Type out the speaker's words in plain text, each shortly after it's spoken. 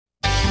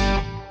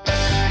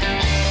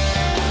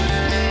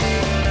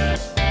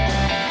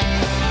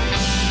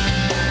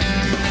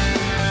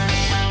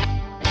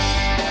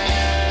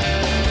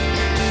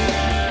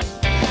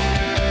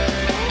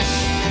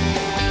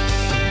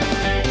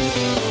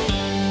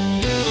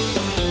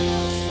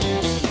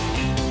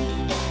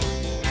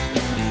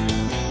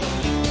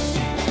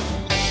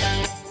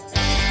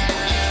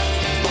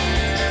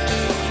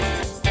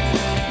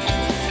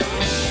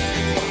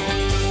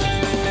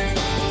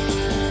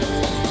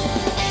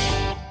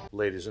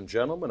ladies and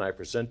gentlemen, I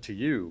present to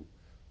you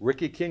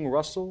Ricky King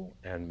Russell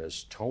and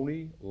Miss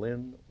Toni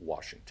Lynne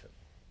Washington.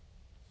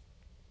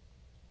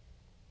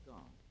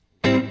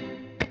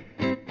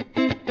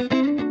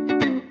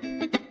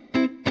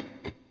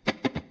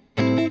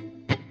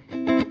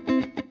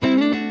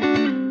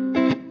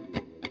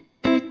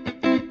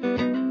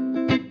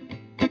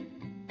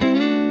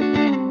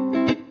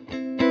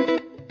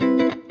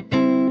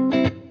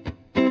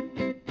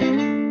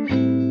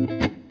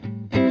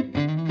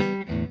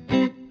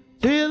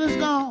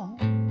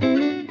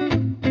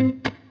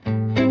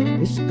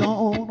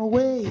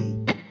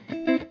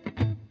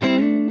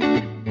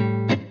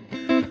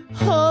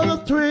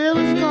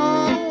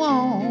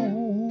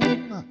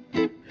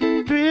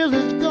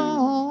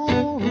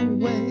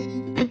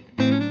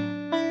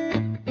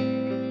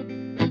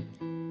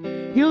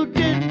 You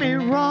did me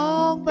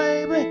wrong,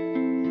 baby,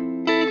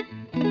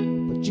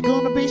 but you're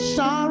gonna be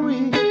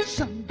sorry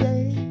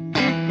someday.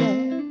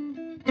 Yeah.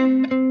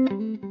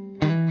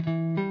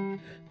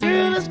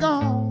 Thrill is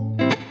gone,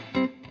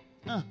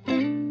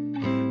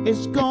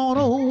 it's gone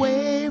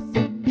away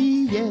from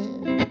me, yeah.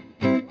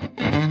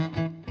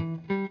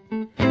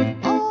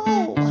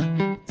 Oh,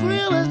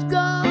 thrill is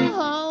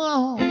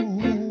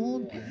gone,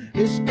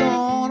 it's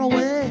gone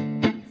away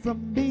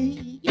from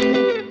me,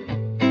 yeah.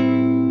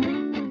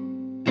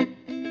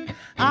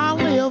 I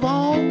live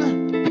on,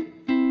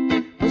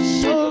 but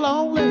so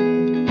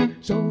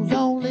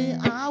lonely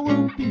I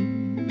will be.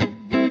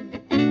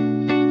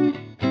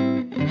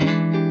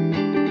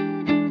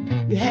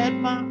 You had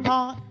my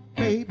heart,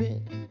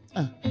 baby,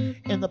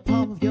 in the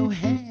palm of your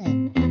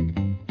hand,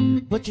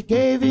 but you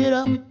gave it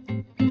up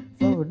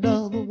for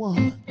another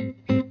one.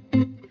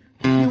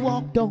 You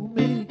walked on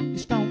me, you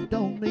stomped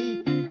on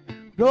me,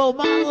 drove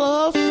my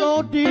love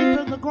so deep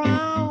in the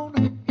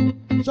ground,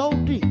 so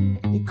deep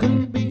it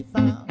couldn't be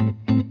found.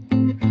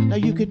 Now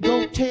you can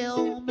go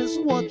tell Miss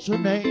what's her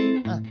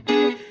name,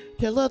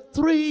 tell her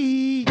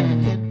 3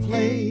 can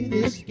play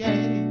this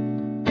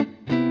game.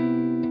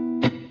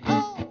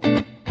 Oh,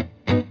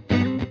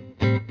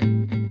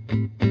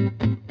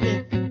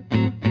 yeah.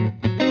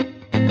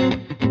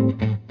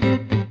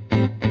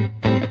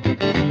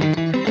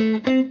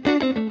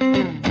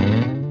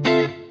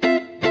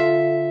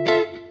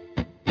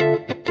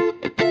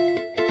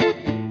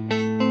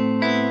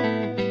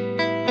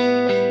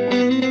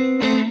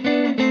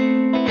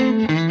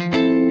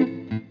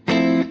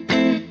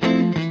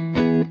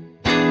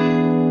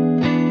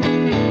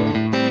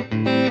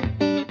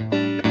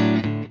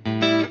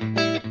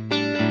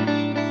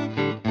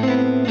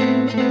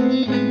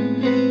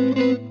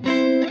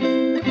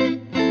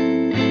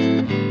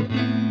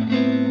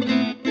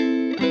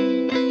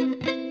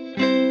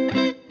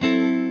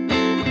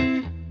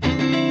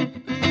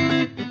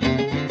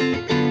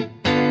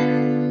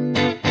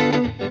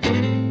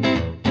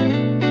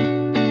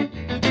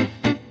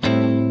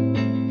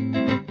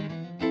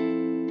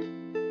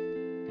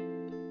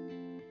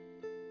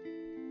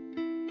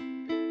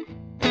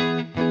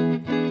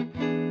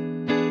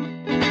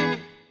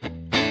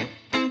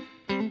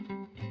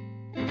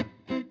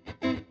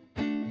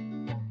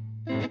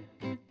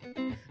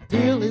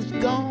 Thrill is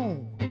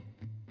gone,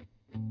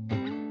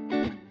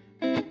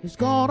 it's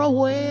gone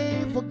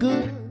away for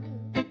good,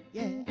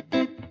 yeah.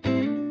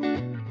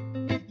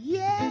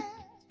 Yeah,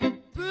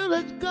 thrill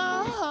is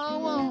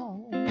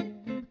gone,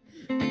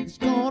 it's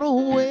gone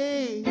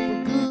away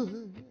for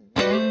good.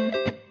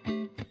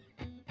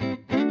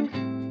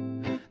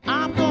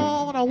 I'm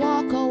gonna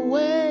walk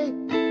away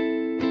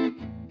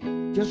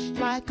just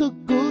like a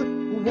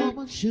good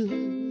woman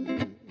should.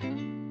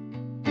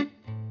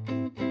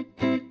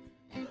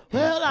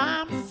 Well,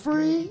 I'm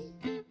free,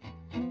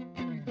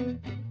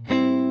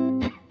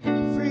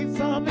 free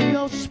from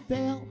your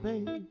spell,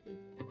 baby.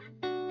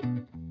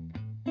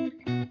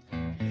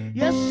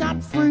 Yes, I'm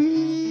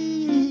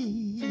free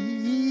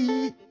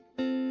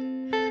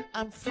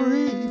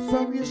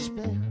from your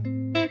spell.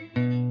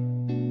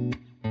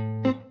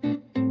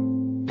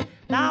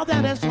 Now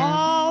that it's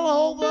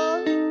all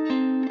over,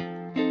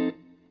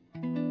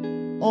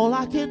 all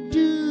I can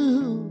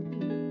do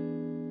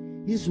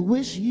is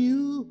wish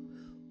you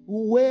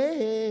well.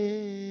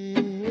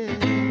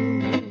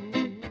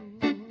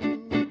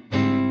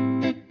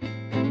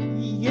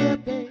 Yeah,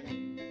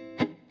 baby,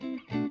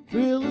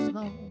 thrill is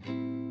gone.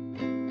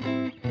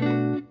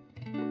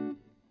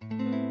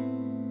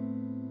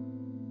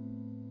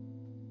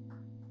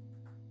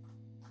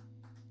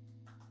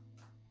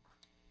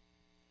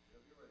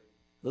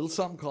 Little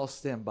something called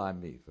Stand By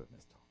Me for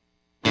Miss Toni.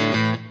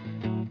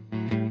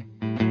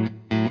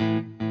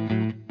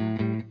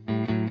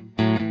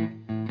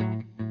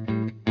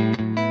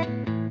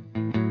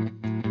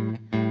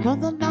 Well,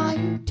 the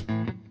night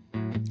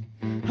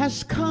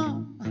has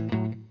come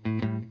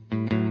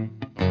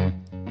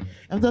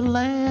and the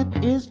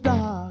land is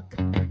dark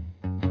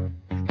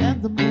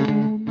and the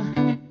moon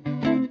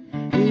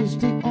is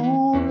the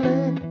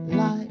only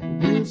light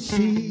we'll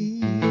see.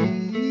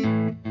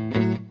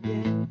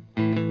 Yeah.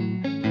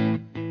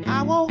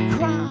 I won't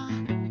cry,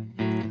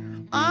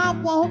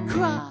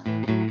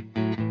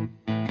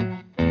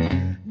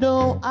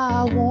 No,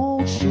 I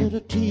won't shed a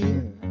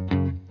tear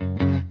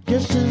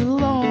just as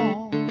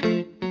long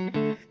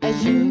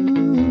as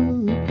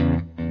you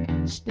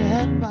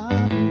stand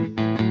by me.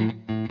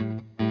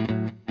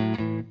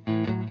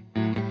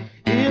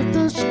 If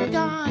the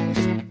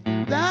skies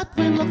that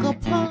we look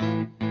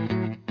upon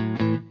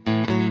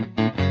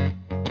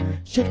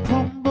should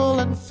crumble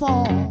and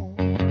fall,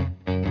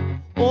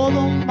 or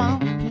the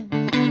mountain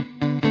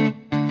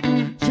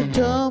should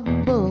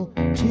tumble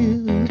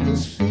to the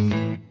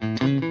sea,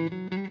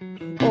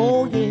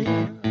 oh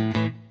yeah,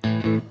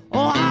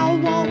 oh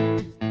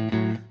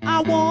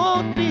I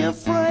won't be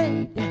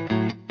afraid,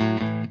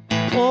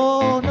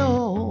 oh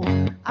no,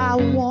 I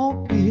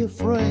won't be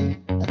afraid,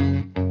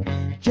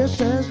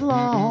 just as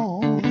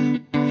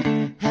long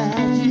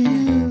as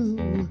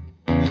you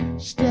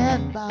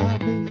stand by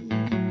me.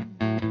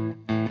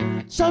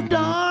 So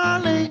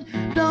darling,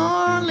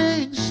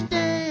 darling,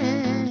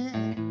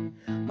 stand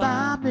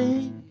by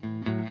me.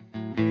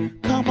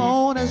 Come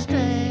on and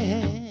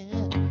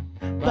stand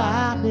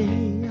by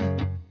me.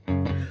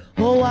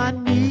 Oh, I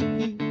need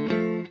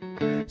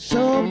you.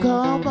 So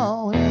come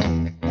on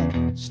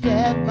and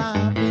stand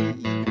by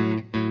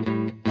me.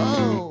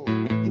 Oh,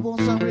 you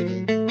want some,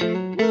 Ricky?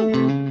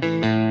 Woo.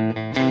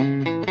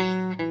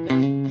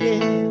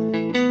 Yeah.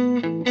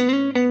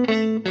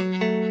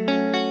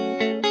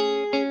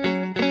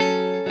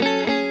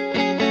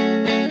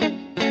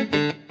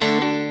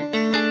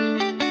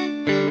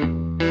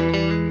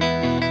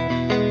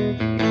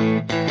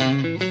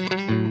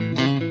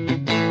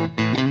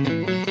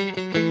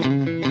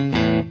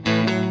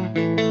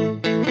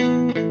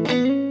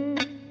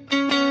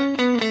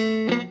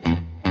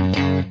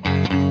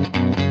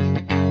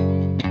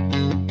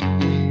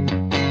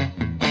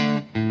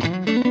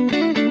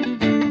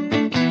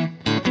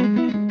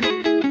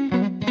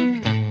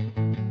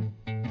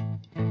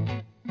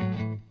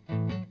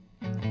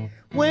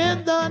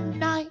 When the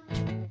night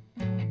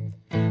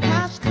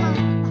has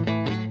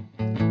come,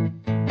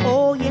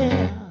 oh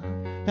yeah,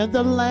 and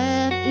the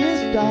land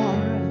is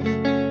dark,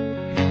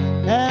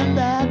 and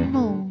that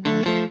moon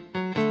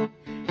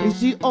is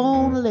the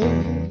only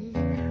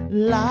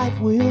light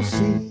we'll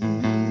see.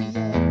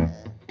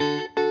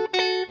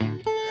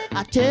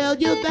 I tell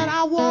you that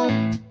I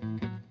won't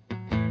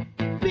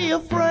be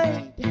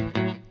afraid.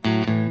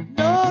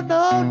 No,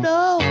 no,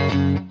 no,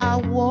 I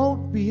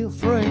won't be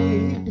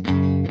afraid.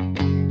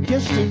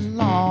 Just as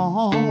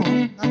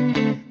long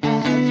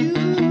as you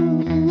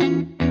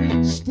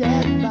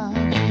stand by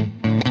me.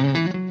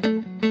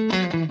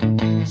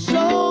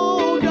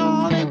 So,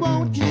 darling,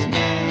 won't you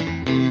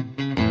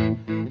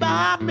stand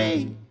by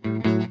me?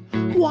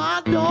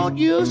 Why don't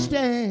you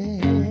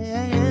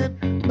stand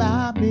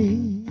by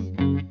me?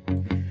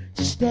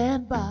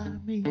 Stand by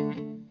me.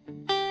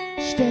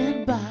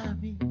 Stand by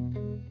me.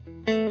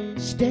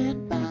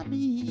 Stand by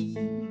me.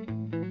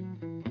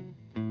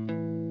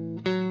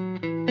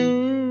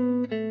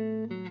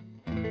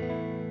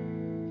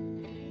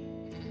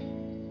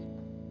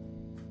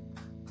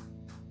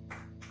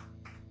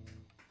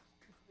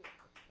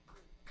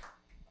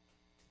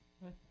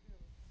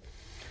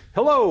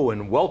 Hello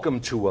and welcome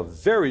to a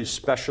very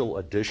special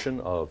edition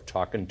of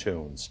Talkin'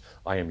 Tunes.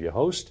 I am your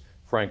host,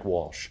 Frank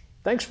Walsh.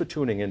 Thanks for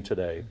tuning in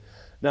today.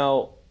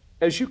 Now,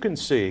 as you can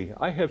see,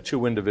 I have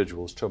two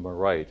individuals to my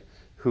right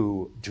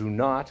who do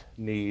not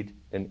need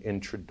an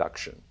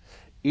introduction.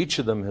 Each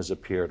of them has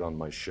appeared on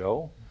my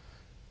show.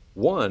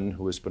 One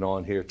who has been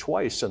on here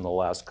twice in the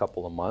last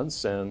couple of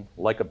months, and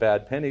like a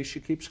bad penny, she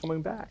keeps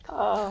coming back.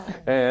 Oh.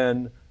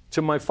 And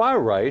to my far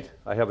right,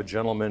 I have a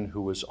gentleman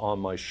who was on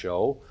my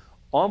show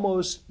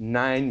almost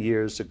 9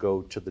 years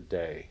ago to the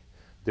day.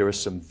 There are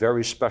some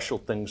very special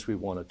things we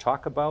want to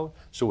talk about,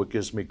 so it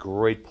gives me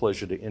great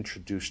pleasure to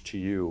introduce to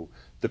you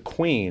the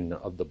queen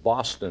of the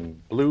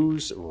Boston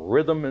blues,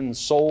 rhythm, and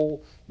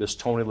soul, Miss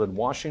Toni Lynne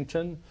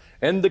Washington,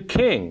 and the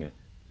king,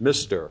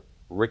 Mr.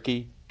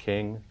 Ricky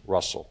King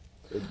Russell.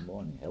 Good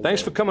morning. Hello.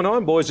 Thanks for coming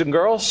on, boys and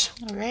girls.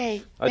 All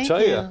right. I tell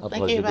you.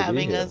 Thank you for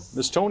having us.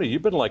 Miss Toni,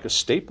 you've been like a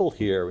staple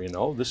here, you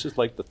know. This is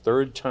like the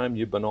third time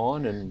you've been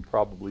on in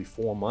probably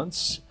 4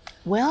 months.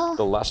 Well,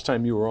 The last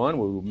time you were on,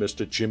 we were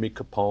Mr. Jimmy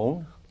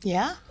Capone.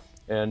 yeah.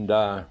 And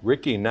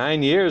Ricky,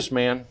 9 years,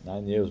 man.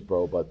 9 years,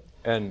 bro, but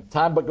And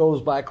time but goes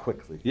by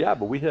quickly. yeah,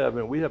 but we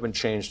haven't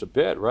changed a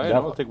bit, right? I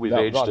Never. don't think we've No,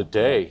 aged not a a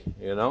day,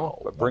 you know.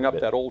 No, But bring not up a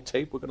bit. that old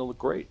tape, we're going to look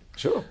great.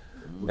 Sure.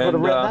 We And, could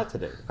have written that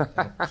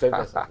today. Save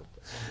us a-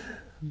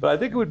 But I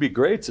think it would be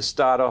great to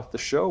start off the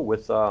show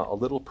with a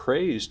little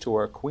praise to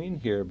our queen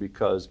here,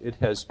 because it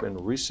has been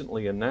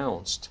recently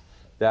announced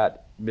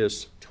that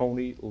Miss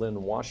Toni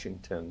Lynne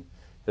Washington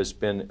has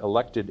been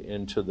elected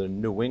into the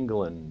New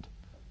England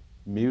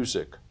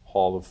Music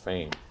Hall of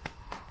Fame.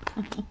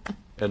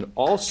 And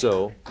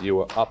also, you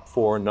are up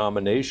for a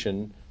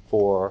nomination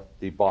for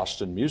the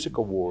Boston Music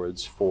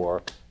Awards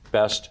for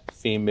Best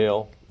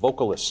Female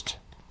Vocalist.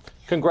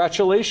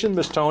 Congratulations,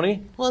 Miss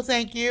Toni. Well,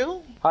 thank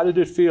you. How did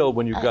it feel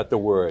when you got the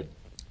word?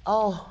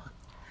 Oh,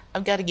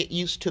 I've got to get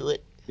used to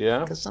it Yeah?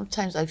 because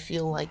sometimes I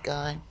feel like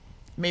I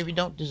maybe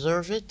don't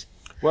deserve it.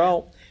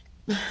 Well,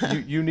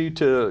 you need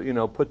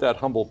to, put that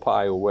humble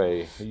pie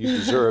away. You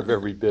deserve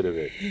every bit of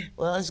it.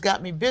 Well, it's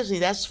got me busy,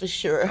 that's for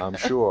sure. I'm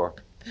sure.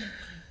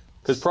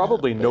 Because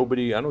probably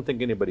nobody, I don't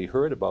think anybody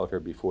heard about her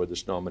before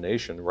this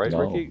nomination, right,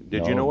 Ricky?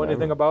 Did you know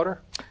anything about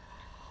her?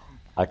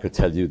 I could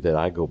tell you that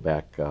I go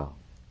back,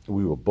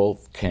 we were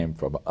both came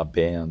from a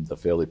band, a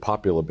fairly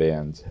popular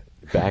band,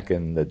 back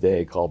in the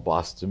day called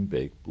Boston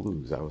Baked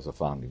Blues. I was a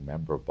founding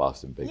member of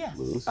Boston Baked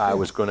Blues. I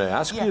was going to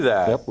ask you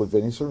that. Yep, with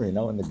Vinnie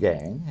Serino and the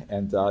gang.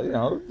 And,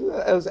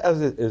 as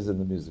it is in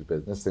the music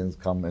business, things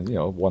come and,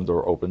 one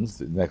door opens,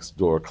 the next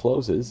door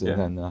closes.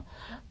 And then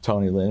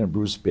Toni, Lynne, and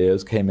Bruce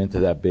Bears came into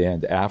that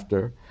band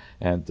after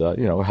and,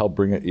 helped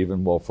bring it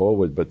even more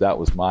forward. But that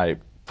was my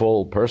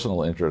full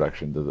personal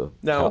introduction to the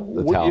Now,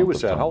 the what talent year was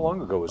of that? How Toni.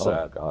 long ago was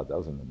that? Oh, God, that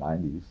was in the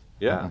 90s.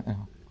 Yeah,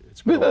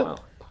 it's been a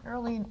while.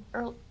 Early,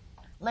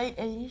 late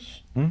 80s,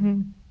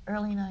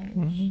 early 90s.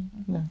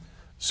 Mm-hmm. Yeah.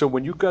 So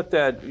when you got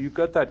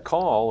that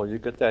call or you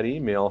got that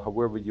email,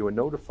 however you were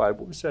notified,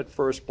 what was that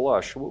first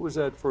blush? What was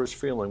that first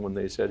feeling when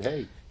they said,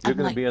 hey, you're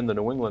going to be in the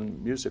New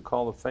England Music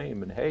Hall of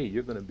Fame, and hey,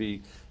 you're going to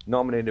be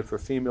nominated for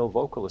Female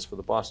Vocalist for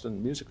the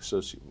Boston Music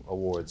Association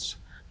Awards?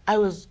 I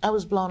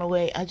was blown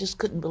away. I just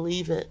couldn't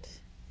believe it.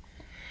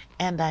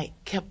 And I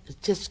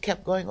just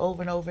kept going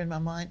over and over in my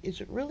mind, is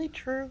it really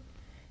true?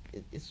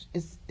 Is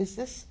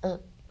this a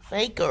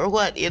fake or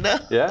what,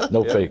 Yeah,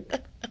 no fake.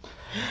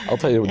 I'll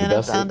tell you the And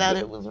best I found thing, out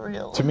it was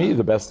real. to me,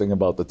 the best thing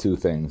about the two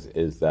things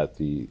is that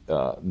the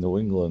New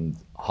England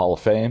Hall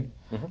of Fame,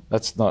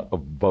 that's not a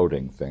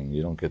voting thing.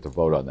 You don't get to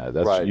vote on that.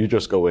 That's Right. You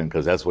just go in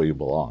because that's where you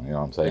belong. You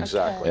know what I'm saying?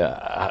 Exactly.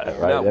 Yeah, And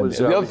right. that And was,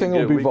 the other thing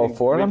will be vote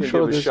for, and I'm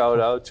sure give a there's shout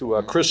out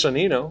to Chris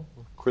Anino,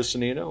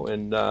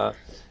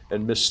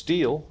 and Miss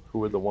Steele, who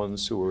were the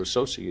ones who were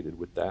associated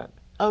with that.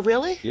 Oh,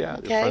 really? Yeah,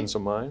 Okay. they're friends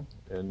of mine.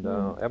 And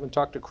I haven't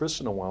talked to Chris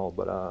in a while,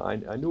 but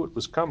I knew it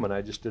was coming.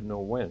 I just didn't know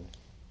when.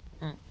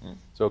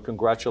 So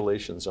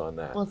congratulations on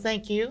that. Well,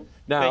 thank you.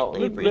 Now,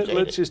 Greatly appreciate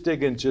let's it. just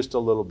dig in just a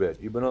little bit.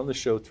 You've been on the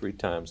show 3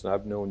 times, and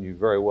I've known you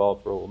very well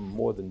for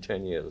more than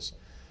 10 years.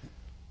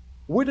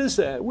 Where does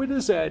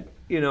that,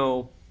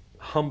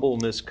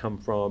 humbleness come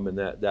from, and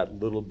that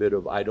little bit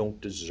of I don't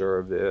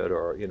deserve it,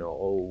 or,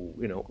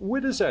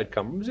 where does that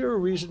come from? Is there a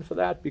reason for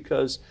that?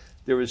 Because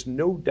there is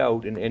no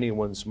doubt in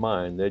anyone's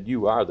mind that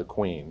you are the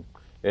queen,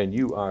 and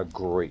you are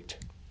great.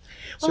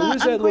 So Well,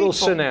 where's I'm that little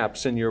grateful.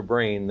 synapse in your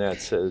brain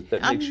that says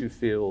that makes you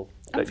feel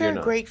that I'm you're very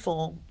not?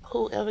 grateful.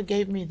 Whoever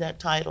gave me that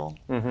title,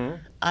 Mm-hmm.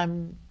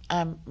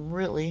 I'm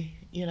really,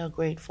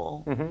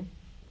 grateful. Mm-hmm.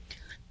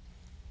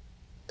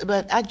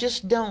 But I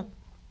just don't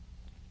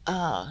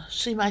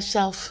see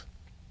myself,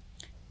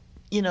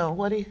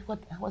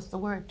 what's the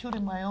word?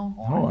 Tooting my own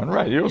horn. Oh,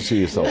 right. You don't see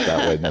yourself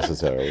that way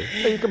necessarily.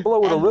 Yeah, you can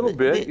blow it a little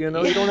bit, you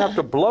don't have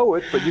to blow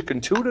it, but you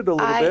can toot it a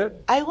little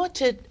bit. I want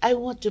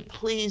to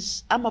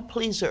please. I'm a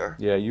pleaser,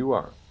 Yeah, you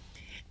are.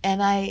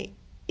 and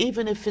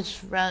even if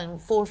it's around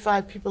 4 or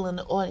 5 people in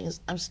the audience,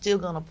 I'm still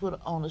going to put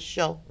on a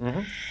show,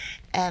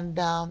 and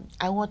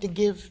I want to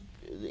give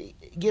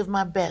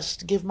my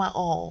best, give my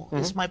all.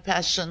 It's my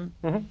passion,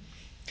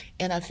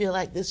 and I feel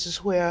like this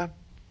is where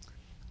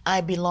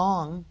I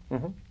belong.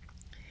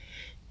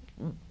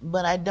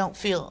 But I don't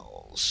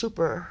feel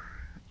super,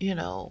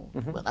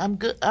 but I'm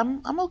good.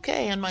 I'm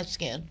okay in my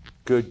skin.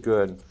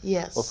 Good.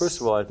 Yes. Well,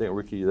 first of all, I think,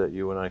 Ricky, that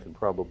you and I can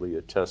probably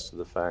attest to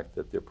the fact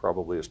that there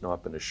probably has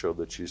not been a show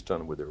that she's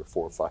done where there were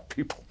 4 or 5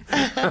 people.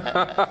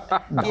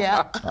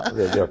 Yeah.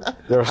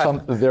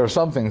 There are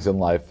some things in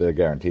life that are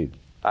guaranteed.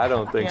 I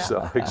don't think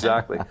so.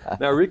 Exactly.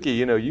 Now, Ricky,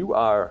 you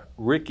are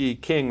Ricky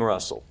King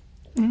Russell.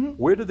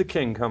 Where did the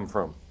King come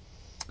from?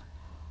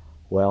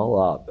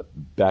 Well,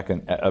 back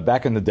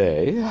in the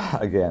day,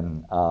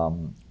 again,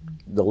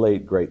 the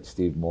late great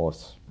Steve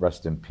Morse,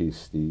 rest in peace,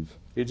 Steve.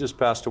 He just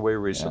passed away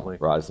recently.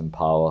 Rise in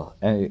power.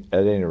 At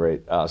any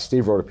rate,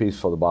 Steve wrote a piece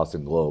for the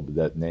Boston Globe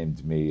that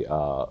named me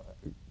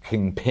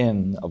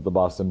Kingpin of the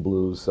Boston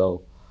Blues.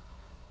 So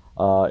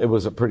it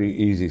was a pretty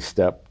easy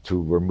step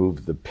to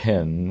remove the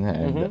pin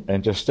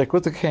and just stick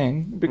with the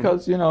King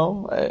because,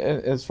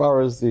 as far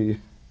as the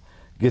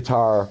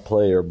guitar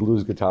player,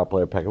 blues guitar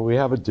player package, we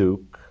have a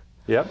Duke.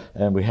 Yep.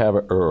 And we have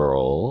an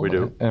Earl. We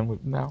do.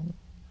 And now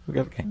we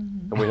got a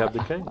King. And we have the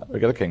King. We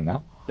got a King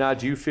now. Now,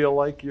 do you feel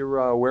like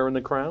you're wearing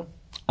the crown?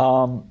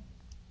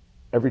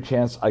 Every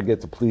chance I get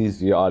to please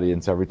the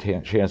audience, every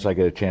chance I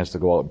get a chance to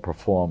go out and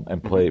perform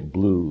and play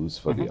blues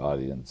for the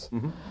audience,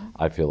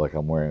 I feel like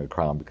I'm wearing a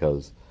crown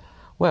because,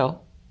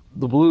 well,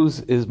 the blues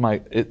is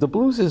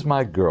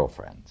my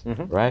girlfriend,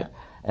 right?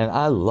 And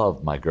I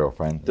love my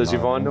girlfriend. Does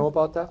Yvonne know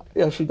about that?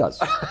 Yeah, she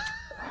does.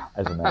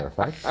 As a matter of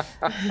fact.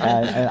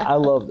 And I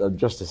love,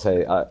 just to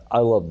say, I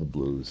love the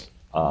blues.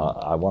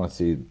 I want to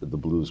see the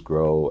blues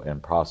grow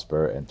and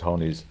prosper, and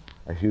Toni's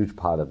a huge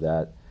part of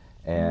that.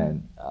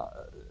 And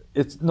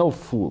it's no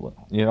fooling,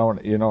 you know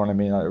what I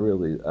mean? I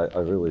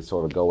really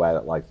sort of go at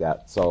it like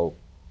that. So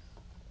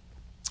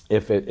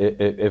if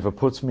it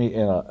puts me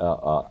in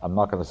I'm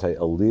not going to say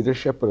a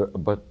leadership,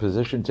 but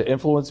position to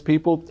influence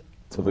people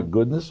to the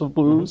goodness of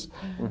blues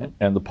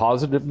and the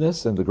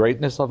positiveness and the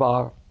greatness of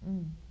our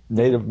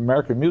Native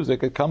American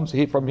music. It comes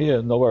from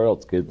here, nowhere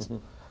else, kids.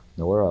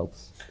 Nowhere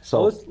else.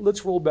 So Well,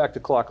 let's roll back the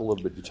clock a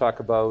little bit. You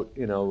talk about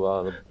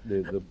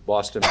the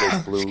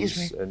Boston-based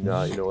blues, and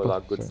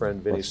our good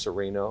friend Vinnie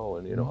Sereno,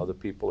 and other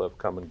people have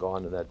come and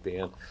gone in that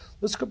band.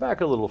 Let's go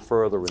back a little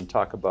further and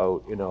talk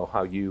about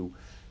how you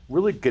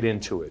really get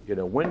into it.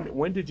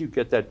 When did you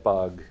get that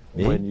bug?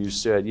 Me? When you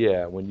said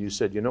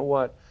you know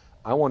what,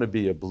 I want to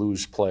be a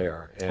blues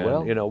player. And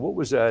what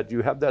was that? Do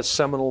you have that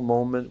seminal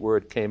moment where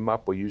it came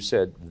up where you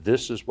said,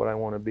 this is what I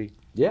want to be?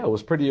 yeah, it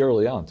was pretty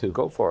early on too.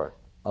 Go for it.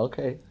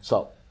 Okay,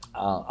 so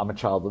I'm a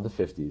child of the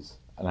 50s,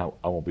 and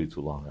I won't be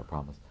too long, I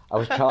promise. I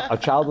was a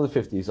child of the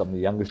 50s. I'm the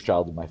youngest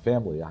child of my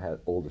family. I had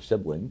older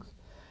siblings,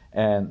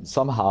 and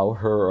somehow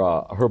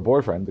her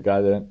boyfriend, the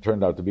guy that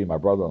turned out to be my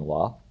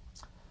brother-in-law,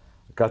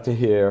 got to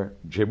hear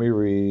Jimmy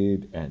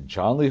Reed and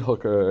John Lee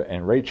Hooker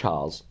and Ray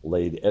Charles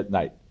late at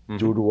night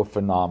due to a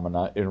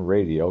phenomena in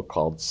radio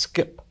called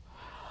skip.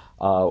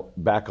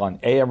 Back on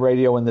AM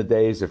radio in the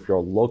days, if your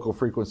local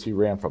frequency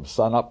ran from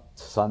sun up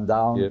to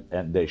sundown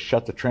and they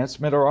shut the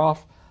transmitter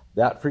off,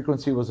 that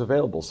frequency was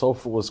available. So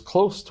if it was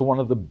close to one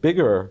of the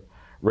bigger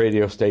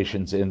radio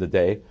stations in the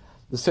day,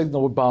 the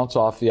signal would bounce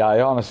off the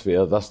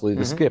ionosphere, thusly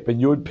the skip,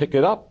 and you would pick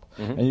it up,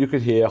 and you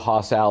could hear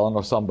Hoss Allen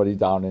or somebody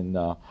down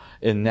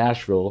in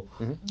Nashville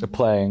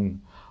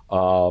playing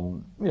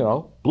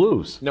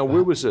blues. Now,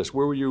 where was this?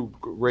 Where were you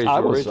raised?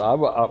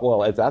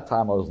 Well, at that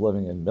time I was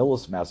living in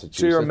Millis, Massachusetts.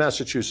 So you're a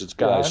Massachusetts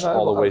guy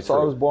all the way through.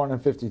 So I was born in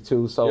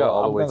 52, so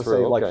all the I'm way going to through,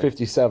 say like okay.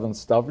 57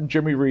 stuff. And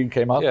Jimmy Reed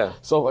came out. Yeah.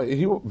 So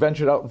he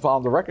ventured out and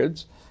found the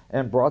records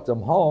and brought them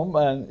home.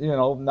 And,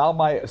 now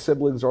my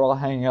siblings are all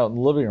hanging out in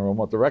the living room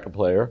with the record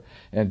player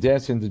and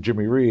dancing to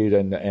Jimmy Reed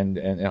and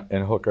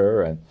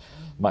Hooker, and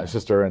my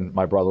sister and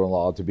my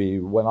brother-in-law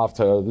went off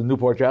to the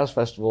Newport Jazz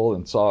Festival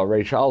and saw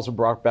Ray Charles and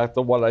brought back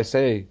the What I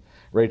Say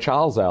Ray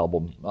Charles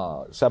album,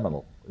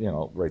 seminal,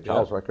 Ray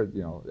Charles record,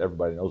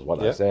 everybody knows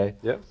What I Say.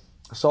 Yeah.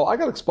 So I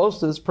got exposed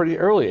to this pretty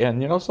early, and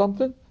you know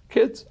something?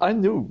 Kids, I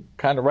knew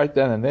kind of right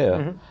then and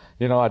there.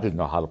 I didn't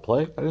know how to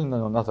play. I didn't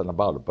know nothing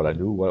about it, but I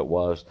knew what it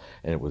was,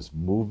 and it was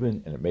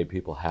moving, and it made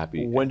people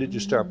happy. When did you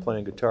start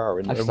playing guitar,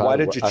 and why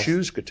did you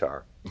choose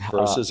guitar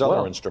versus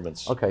other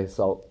instruments? Okay,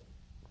 so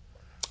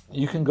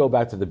you can go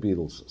back to the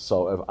Beatles.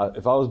 So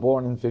if I was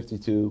born in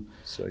 52,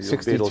 So you're a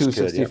 62, Beatles kid,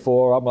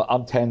 64,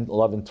 I'm 10,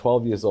 11,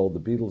 12 years old. The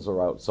Beatles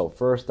are out. So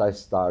first I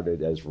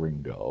started as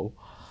Ringo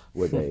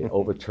with a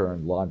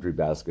overturned laundry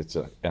baskets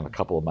and a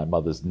couple of my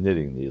mother's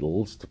knitting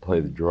needles to play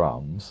the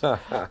drums,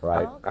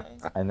 right? Okay.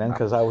 And then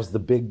because I was the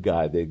big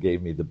guy, they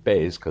gave me the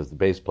bass, because the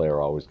bass player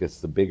always gets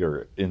the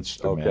bigger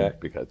instrument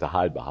because to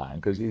hide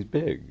behind, because he's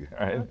big,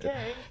 right?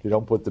 Okay. You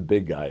don't put the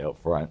big guy up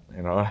front,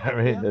 you know what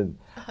I mean?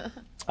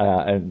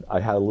 And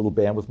I had a little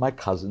band with my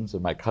cousins,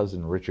 and my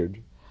cousin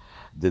Richard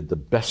did the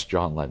best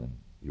John Lennon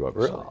you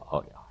ever saw.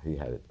 Oh yeah, he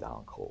had it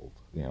down cold,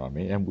 you know what I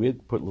mean? And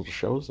we'd put little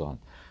shows on.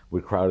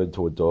 We'd crowd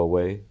into a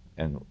doorway,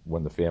 and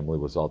when the family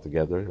was all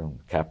together and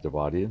captive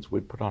audience,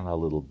 we'd put on our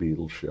little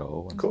Beatles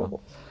show. And Cool.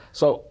 stuff.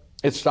 So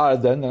it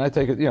started then, and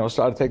I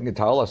started taking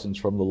guitar lessons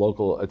from the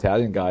local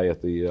Italian guy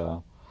at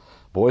the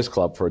boys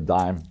club for a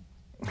dime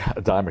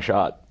a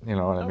shot. You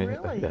know what I mean?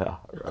 Really? Yeah.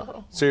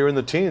 Right. So you're in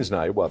the teens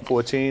now. You're what,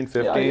 14,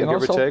 15, Yeah, give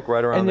or take,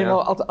 right around and there?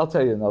 I'll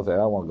tell you another thing. I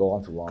don't want to go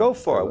on too long. Go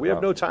for it. We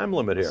have no time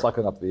limit here.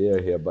 Sucking up the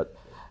air here, but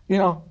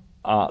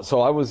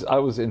so I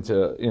was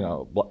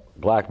into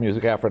black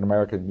music, African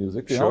American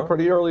music. Sure.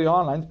 Pretty early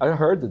on. I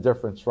heard the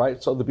difference,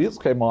 right? So the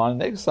Beatles came on,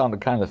 and they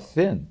sounded kind of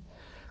thin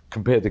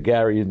compared to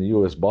Gary and the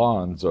U.S.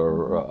 Bonds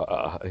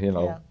or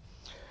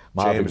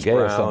Marvin James Gaye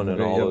or Brown something.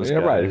 and all those yeah,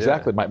 guys, right, yeah.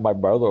 exactly. My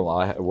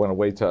brother-in-law went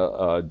away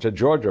to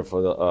Georgia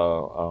for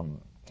the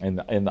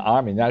in the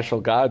Army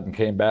National Guard and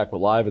came back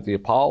with Live at the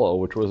Apollo,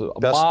 which was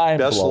mind-blowing.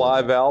 Best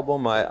live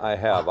album I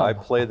have. I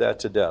played that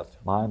to death.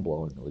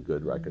 Mind-blowingly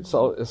good record.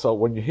 So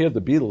when you hear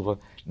the Beatles,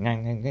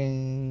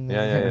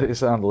 Yeah. they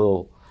sound a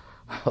little.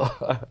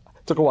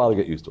 Took a while to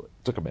get used to it.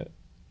 Took a minute.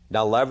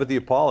 Now, Live at the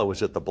Apollo,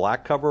 was it the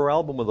black cover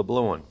album or the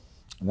blue one?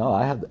 No,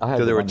 I had.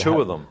 So there were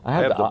two of them. I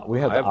had we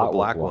had I have the the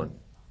black artwork one.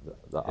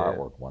 The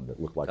artwork one that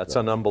looked like That's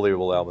that. an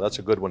unbelievable album. That's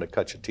a good one to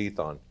cut your teeth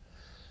on.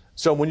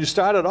 So when you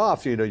started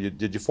off,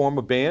 did you form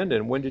a band,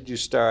 and when did you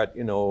start,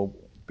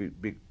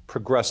 be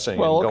progressing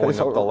and going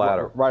up the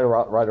ladder? Right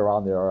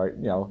around there. Right,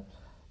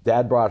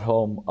 Dad brought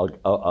home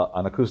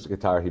an acoustic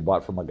guitar he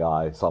bought from a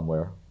guy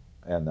somewhere,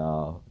 and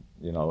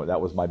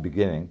that was my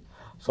beginning.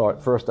 So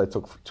at first I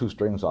took two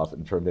strings off it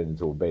and turned it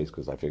into a bass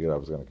because I figured I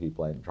was going to keep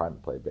trying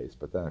to play bass.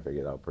 But then I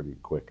figured out pretty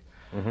quick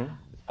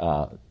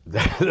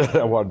that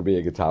I wanted to be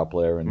a guitar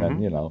player. And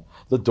then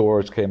the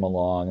Doors came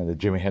along, and the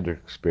Jimi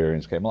Hendrix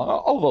Experience came along.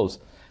 All those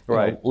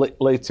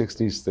late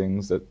 '60s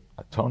things that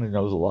Toni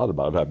knows a lot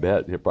about. I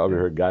bet you probably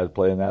heard guys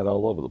playing that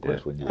all over the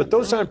place when you. But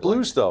those aren't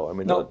blues, though. I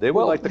mean, they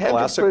were like the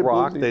Hendrix classic played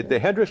rock.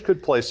 blues. Hendrix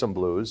could play some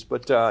blues,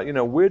 but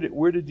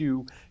where did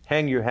you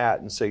hang your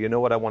hat and say, you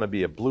know what, I want to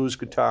be a blues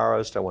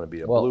guitarist. I want to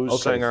be a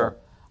blues singer.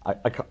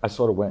 So I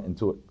sort of went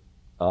into it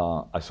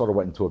I sort of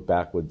went into it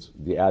backwards.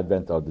 The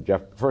advent of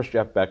the first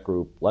Jeff Beck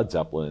group, Led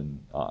Zeppelin,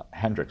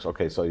 Hendrix.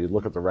 Okay, so you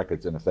look at the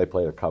records, and if they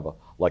played a cover,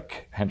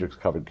 like Hendrix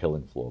covered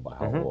Killing Floor by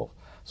Howlin' Wolf.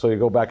 So you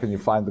go back and you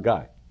find the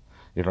guy.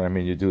 You know what I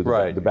mean? You do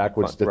the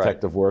backwards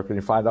detective work, and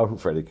you find out who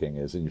Freddie King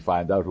is, and you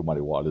find out who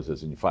Muddy Waters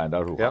is, and you find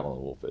out who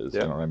Howlin' Wolf is. You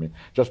know what I mean?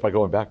 Just by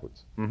going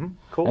backwards.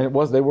 Cool. And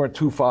they weren't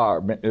too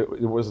far.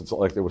 It wasn't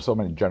like there were so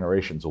many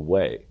generations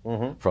away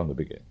from the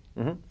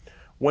beginning.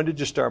 When did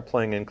you start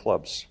playing in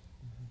clubs?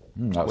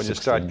 When you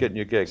started getting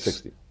your gigs?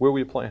 60. Where were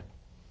you playing?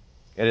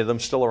 Any of them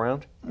still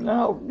around?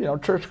 No,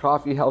 church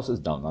coffee houses.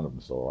 No, none of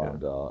them still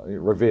around.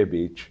 Revere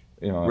Beach.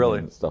 Really?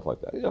 I mean, stuff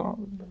like that.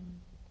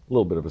 A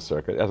little bit of a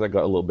circuit. As I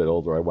got a little bit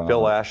older, I went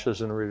Bill on.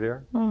 Ash's in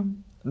Revere? No,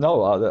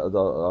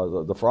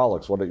 the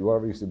Frolics,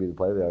 whatever used to be the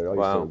play there. I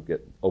used to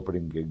get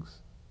opening gigs,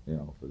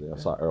 for the, I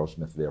saw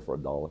Aerosmith there for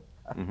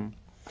 $1.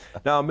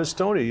 Now, Miss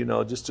Toni,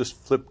 just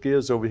flip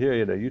gears over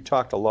here. You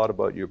talked a lot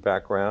about your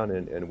background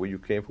and where you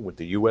came from with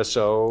the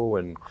USO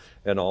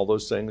and all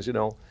those things.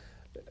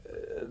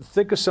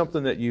 Think of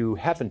something that you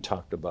haven't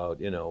talked about.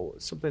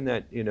 Something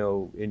that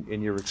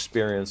in your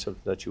experience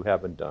that you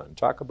haven't done.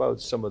 Talk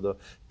about some of the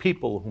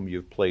people whom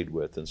you've played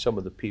with and some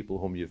of the people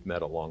whom you've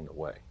met along the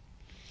way,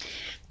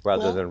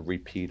 rather than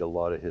repeat a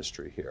lot of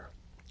history here.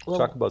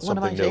 Talk about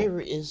something new. One of my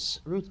favorite is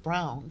Ruth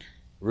Brown.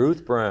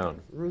 Ruth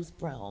Brown. Ruth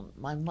Brown.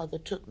 My mother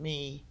took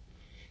me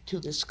to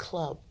this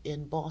club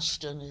in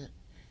Boston.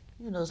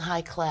 It's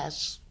high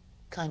class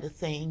kind of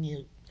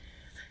thing.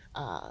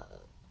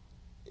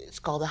 It's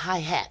called the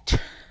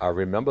Hi-Hat. I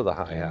remember the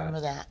Hi-Hat. I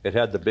remember that. It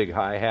had the big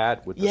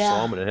Hi-Hat with the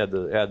foam, and it had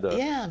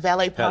the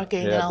valet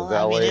parking and all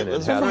that. I mean, it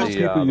was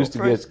people used to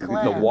get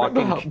the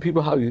walking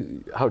people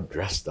how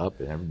dressed up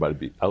and everybody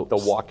be out. The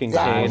walking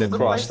cane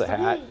across the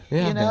hat.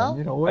 Yeah,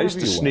 man, I used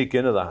to sneak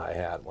into the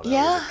Hi-Hat when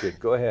I was a kid.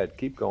 Go ahead,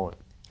 keep going.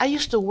 I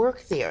used to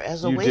work there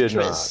as a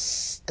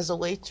waitress. As a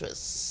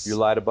waitress. You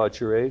lied about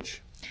your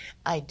age?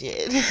 I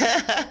did.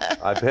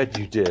 I bet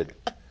you did.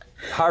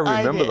 I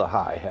remember the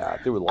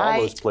Hi-Hat. There were all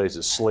those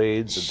places,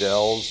 Slade's,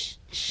 Adele's.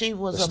 She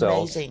was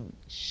Estelle's. amazing.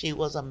 She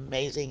was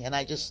amazing. And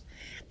I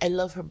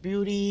love her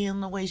beauty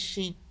and the way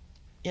she,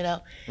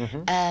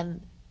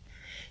 and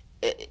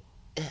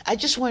I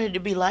just wanted to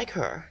be like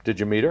her. Did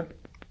you meet her?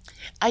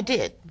 I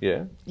did.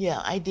 Yeah?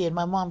 Yeah, I did.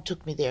 My mom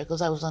took me there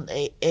because I was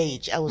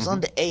underage. I was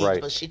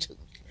underage,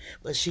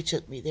 but she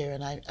took me there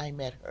and I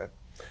met her.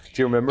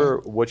 Do you remember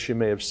what she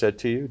may have said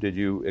to you? Did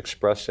you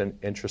express an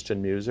interest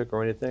in music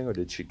or anything, or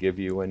did she give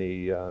you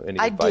any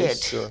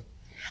advice?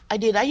 I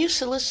did. I used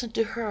to listen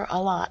to her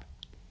a lot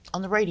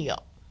on the radio.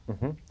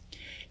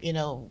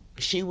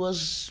 She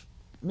was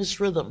Miss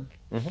Rhythm.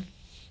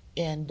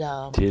 And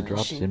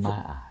Teardrops in my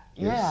eye.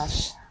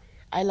 Yes.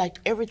 I liked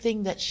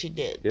everything that she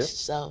did. Yeah.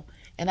 So,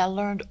 and I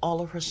learned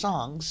all of her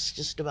songs,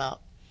 just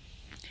about.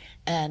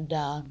 And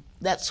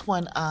that's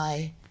when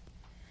I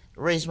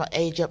raised my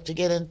age up to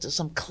get into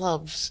some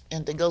clubs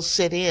and to go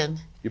sit in.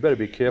 You better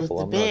be careful.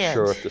 I'm band.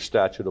 not sure if the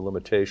statute of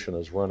limitation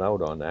has run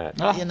out on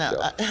that.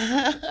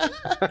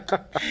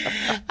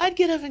 I'd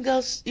get up and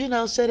go,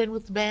 sit in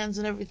with the bands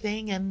and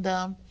everything, and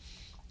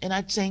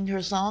I'd sing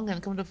her song,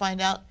 and come to find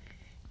out,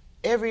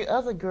 every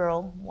other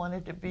girl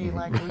wanted to be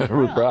like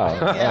Ruth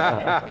Brown.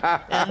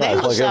 Yeah. And they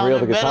were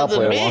sounding better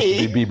than me. Wants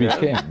to be B.B.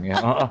 King.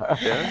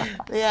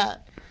 Yeah.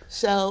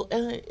 So,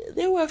 and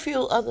there were a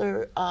few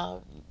other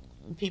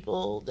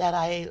people that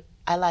I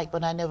like,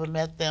 but I never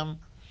met them.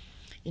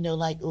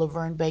 Like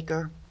Laverne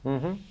Baker.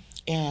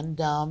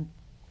 And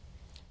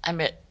I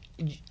met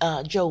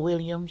Joe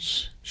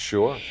Williams.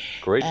 Sure.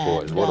 Great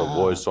voice. What a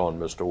voice on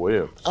Mr.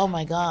 Williams. Oh,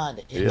 my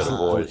God. He had a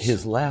voice.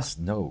 His last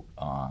note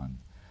on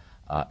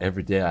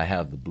Every Day I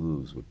Have the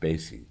Blues with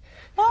Basie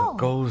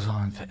goes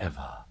on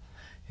forever.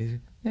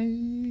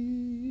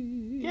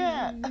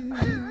 Yeah.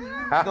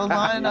 Goes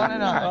on and on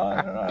and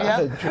on.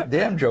 Yeah.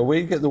 Damn, Joe, where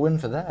you get the win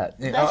for that?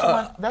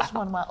 That's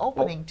one of my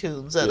opening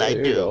tunes that I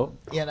do.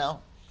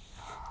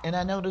 And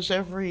I notice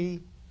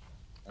every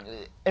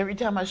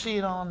time I see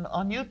it on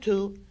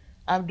YouTube,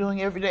 I'm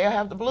doing Every Day I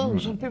Have the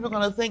Blues, and people are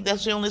going to think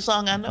that's the only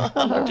song I know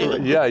how to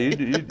do. Yeah, you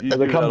When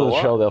they come to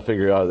the show, they'll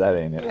figure out that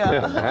ain't it.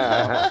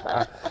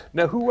 Yeah.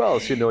 Now, who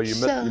else? You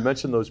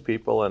mentioned those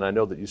people, and I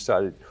know that you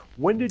started.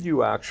 When did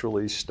you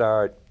actually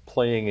start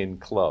playing in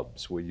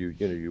clubs where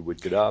you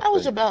would get up? I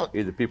was about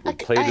either people would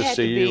play to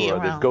see you or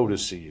they'd go to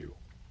see you.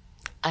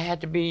 I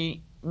had to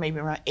be maybe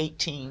around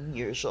 18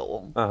 years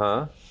old.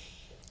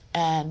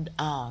 And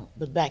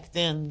but back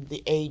then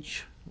the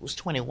age was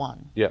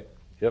 21. Yep.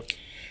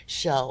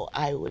 So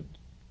I would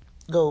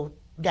go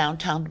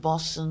downtown to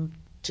Boston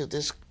to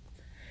this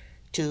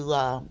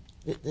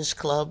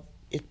club.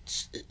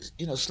 It's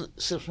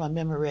slips my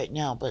memory right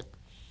now, but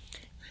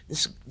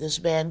this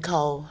band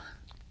called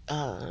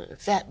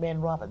Fat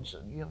Man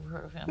Robinson. You ever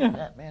heard of him? Yeah.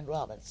 Fat Man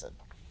Robinson.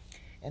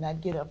 And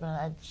I'd get up and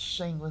I'd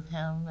sing with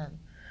him,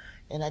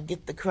 and I'd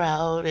get the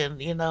crowd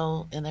and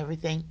and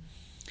everything.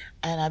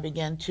 And I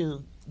began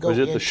to go Was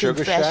it into the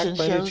Sugar fashion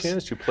Shack by any shows.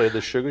 chance? You played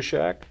the Sugar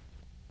Shack?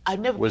 I've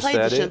never Was played the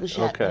that it? Sugar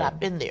Shack, but Okay. I've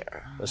been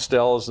there.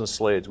 Estelle's and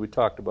Slades. We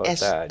talked about that. You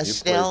played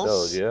Estelle's.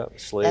 those, yeah.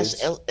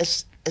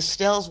 Slades.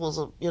 Estelle's was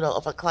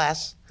of a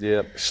class.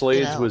 Yeah,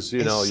 Slades was,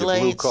 your blue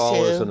Slades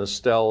collars, too. and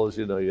Estelle's,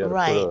 you had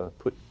Right. to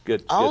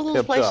get All those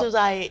pimped places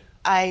up.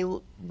 I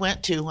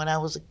went to when I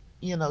was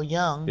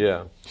young.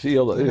 Yeah. See,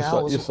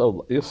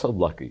 you're so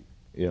lucky.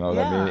 You know what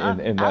I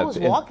mean? And I was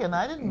walking.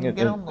 I didn't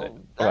get on the.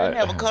 I didn't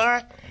have a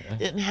car.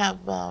 Didn't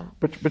have.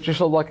 But you're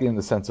so lucky in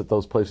the sense that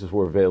those places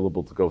were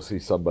available to go see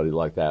somebody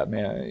like that,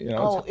 man.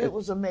 It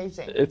was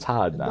amazing. It's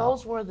hard now.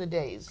 Those were the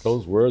days.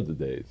 Those were the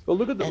days. Well,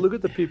 look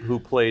at the people who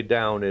played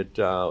down at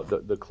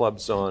the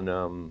clubs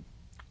on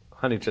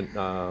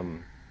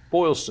Huntington,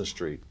 Boylston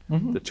Street,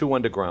 the two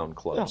underground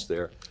clubs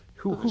there.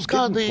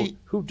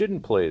 Who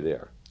didn't play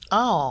there?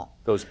 Oh.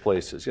 Those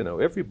places,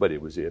 everybody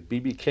was there.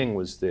 B.B. King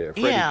was there.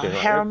 Freddie King.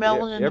 Harold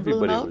Melvin and the Blue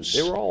Everybody Notes.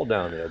 They were all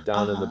down there,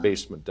 in the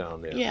basement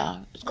down there. Yeah,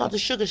 it's called the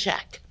Sugar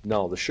Shack.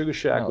 No, the Sugar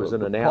Shack was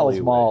in an Paul's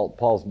alleyway. Mall.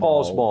 Paul's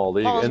Mall.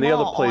 And the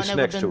other Mall. place I've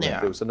never next been to it. there.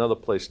 There was another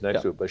place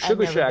next to it. But I've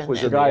Sugar never Shack been was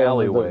there. in The the guy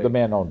alleyway. the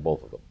man owned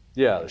both of them.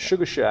 Yeah,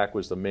 Sugar Shack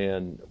was in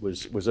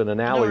an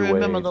alleyway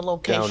remember the down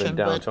location, in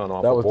but downtown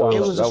off That of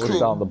was Boylston.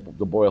 down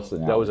the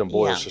Boylston. That was alley. in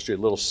Boylston Street,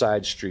 a little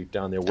side street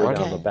down there, way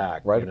down the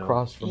back. right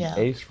across from Yeah.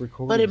 Ace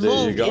Recording. But it There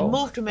you moved. go. It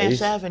moved to Mass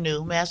Ace.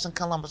 Avenue, Mass and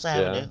Columbus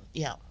Avenue.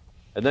 Yeah.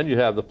 And then you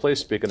have the place,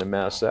 speaking of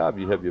Mass Ave,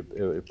 you have your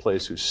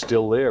place who's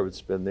still there.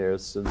 It's been there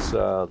since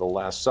the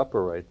Last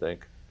Supper, I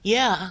think.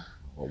 Yeah.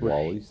 Or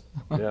Wally's.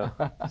 Yeah.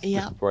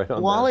 Yeah. Right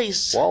on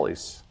Wally's. there.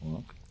 Wally's.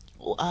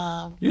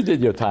 You did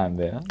your time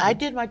there. I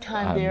did my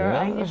time there.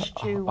 Yeah. I used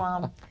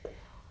to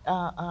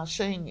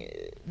sing.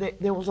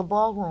 There was a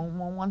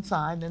ballroom on one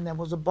side, and there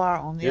was a bar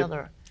on the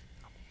other.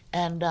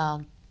 And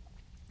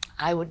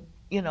I would,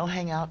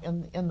 hang out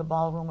in the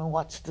ballroom and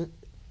watch the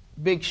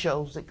big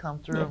shows that come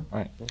through.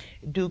 Right.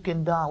 Duke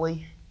and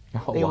Dolly.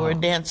 Oh, They wow. were a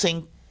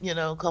dancing,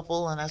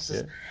 couple, and I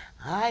said,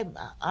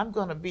 I'm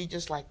going to be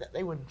just like that.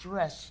 They were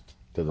dressed,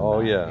 To the Oh,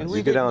 nine. yeah. And You we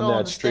get didn't on go on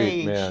that the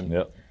street, stage. man.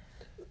 Yep.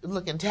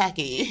 looking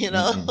tacky,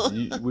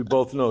 We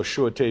both know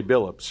Shorty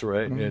Billups,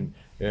 right? And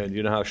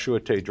you know how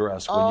Shorty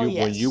dressed.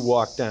 When you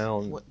walk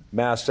down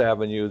Mass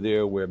Avenue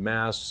there, where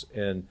Mass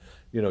and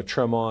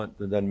Tremont,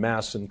 and then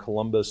Mass and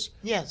Columbus,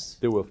 Yes.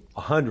 there were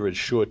 100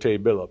 Shorty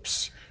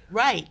Billups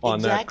Right, on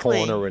exactly.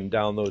 that corner and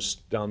down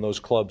those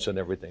clubs and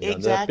everything. And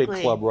Exactly. that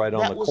big club right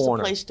on that the was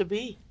corner. the place to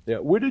be. Yeah.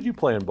 Where did you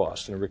play in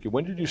Boston, Ricky?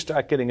 When did you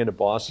start getting into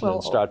Boston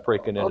and start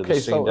breaking into the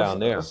scene down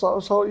there?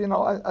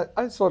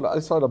 I sort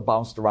of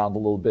bounced around a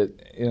little bit.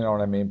 You know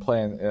what I mean?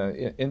 Playing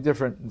in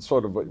different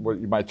sort of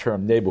what you might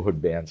term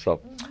neighborhood bands. So,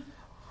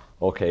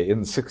 okay,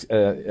 in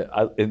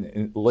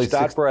late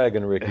Start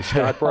bragging, Ricky.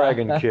 Start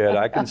bragging, kid.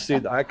 I can see.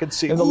 in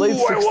the Ooh, late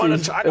I want to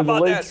 60s. talk In the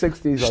about late that.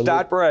 60s,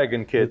 Start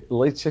bragging, kid. the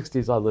late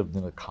 60s, I lived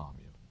in a commune,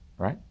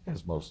 right?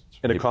 As most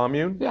In a people-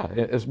 commune? Yeah,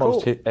 as Cool.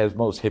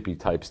 most hippie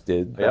types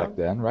did Yeah. back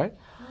then, right?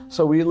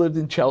 So we lived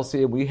in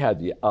Chelsea, and we had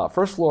the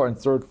first floor and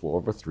third floor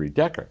of a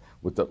three-decker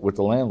with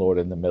the landlord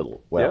in the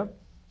middle. Well,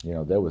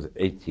 there was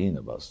 18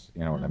 of us.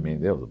 You know what I mean?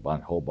 There was a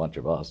whole bunch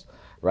of us,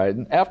 right?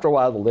 And after a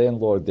while, the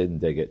landlord didn't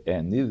dig it,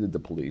 and neither did the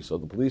police. So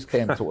the police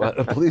came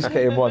the police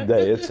came one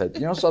day and said,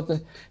 "You know something?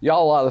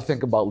 Y'all ought to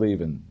think about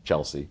leaving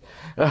Chelsea.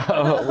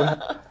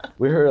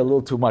 we heard a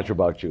little too much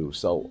about you."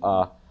 So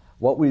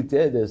what we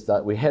did is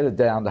that we headed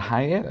down to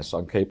Hyannis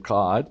on Cape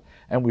Cod,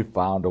 and we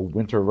found a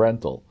winter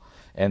rental.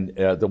 And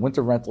the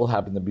winter rental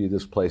happened to be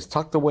this place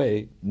tucked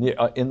away near,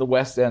 in the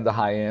west end of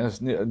Hyannis,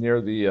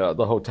 near the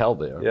hotel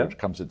there, which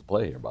comes into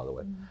play here, by the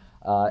way.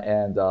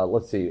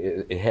 Let's see,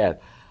 it had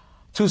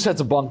 2 sets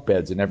of bunk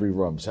beds in every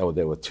room. So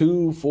there were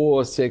 2,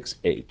 4, 6,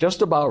 8,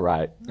 just about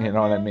right. You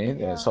know what I mean?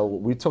 Yeah. And so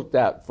we took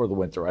that for the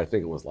winter. I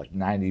think it was like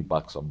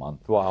 $90 a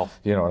month. Wow.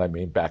 You know what I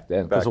mean? Back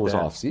then, because it was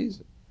then. off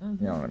season. You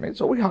know what I mean?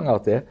 So we hung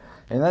out there.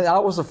 And then I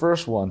was the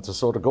first one to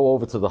sort of go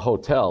over to the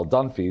hotel,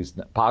 Dunphy's,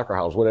 Parker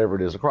House, whatever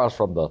it is, across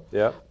from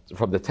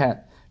the tent.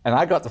 And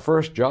I got the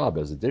first job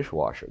as a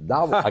dishwasher.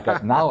 Now I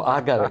got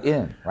an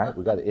in, right?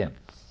 We got an in.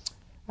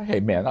 Hey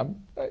man, I'm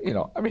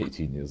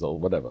 18 years old,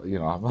 whatever.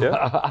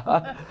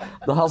 The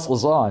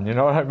hustle's on. You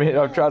know what I mean?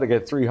 I'm trying to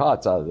get 3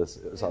 hots out of this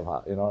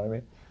somehow. You know what I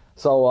mean?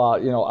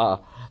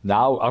 So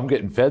now I'm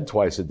getting fed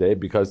twice a day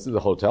because the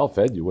hotel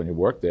fed you when you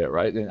worked there,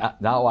 right? And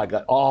now I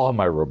got all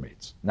my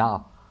roommates.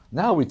 Now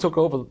we took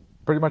over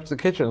pretty much the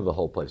kitchen of the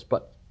whole place.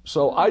 But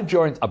so I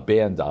joined a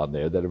band down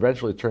there that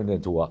eventually turned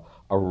into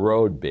a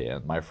road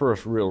band, my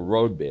first real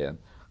road band,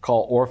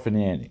 called Orphan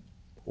Annie.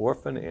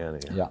 Orphan Annie.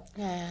 Yeah.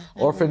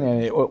 Orphan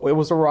Annie. It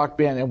was a rock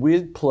band, and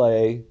we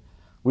played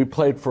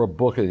for a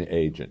booking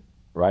agent,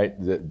 right?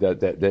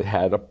 That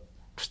had a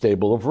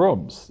stable of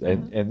rooms,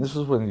 and this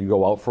is when you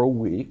go out for a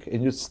week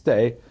and you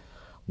stay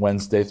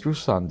Wednesday through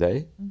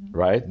Sunday,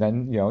 right? And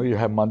then you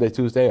have Monday,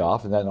 Tuesday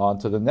off, and then on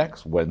to the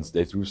next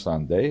Wednesday through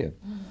Sunday. And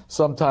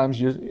sometimes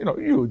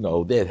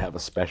they'd have a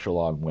special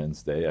on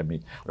Wednesday. I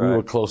mean, we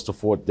were close to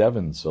Fort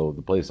Devon, so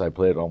the place I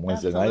played on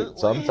Wednesday night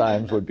Absolutely.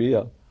 sometimes would be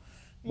a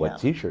What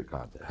T-shirt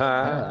contest?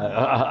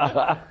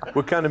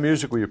 What kind of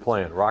music were you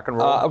playing? Rock and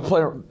roll? I'm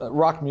playing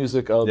rock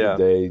music of the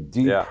day.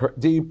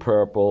 Deep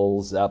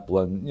Purple,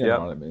 Zeppelin. You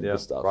know what I mean? Yeah. The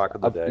stuff. Rock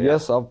of the day.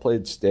 Yes, I've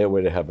played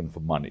 "Stairway to Heaven"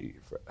 for money,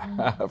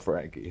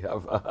 Frankie.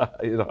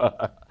 You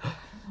know,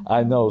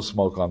 I know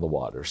 "Smoke on the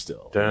Water"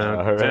 still.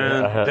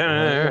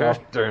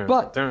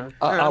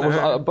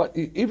 But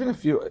even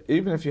if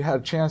you had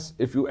a chance,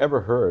 if you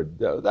ever heard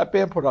that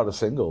band put out a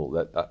single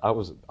that I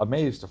was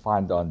amazed to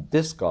find on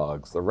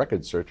Discogs, the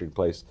record searching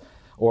place,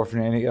 or for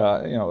any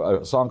a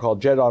song called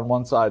 "Jed" on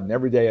one side and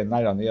 "Every Day and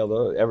Night" on the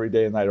other. "Every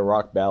Day and Night" a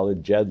rock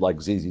ballad, Jed like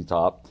ZZ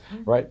Top,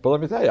 right? But let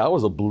me tell you, I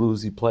was a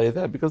bluesy player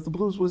then because the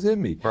blues was in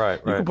me.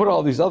 Right. You can put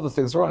all these other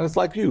things around. It's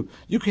like you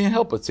can't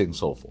help but sing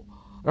soulful.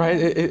 Right,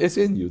 it's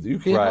in you. You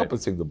can't help but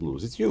sing the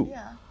blues. It's you.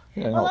 Yeah.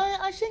 You know? Well,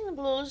 I sing the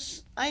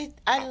blues. I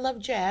love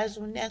jazz.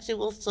 When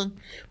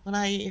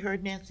I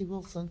heard Nancy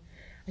Wilson,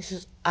 I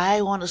says,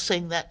 I want to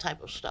sing that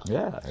type of stuff.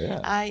 Yeah.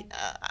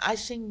 I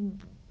sing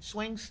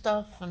swing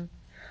stuff, and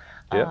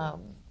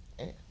I'm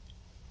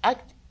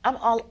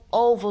all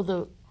over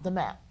the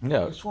map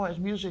as far as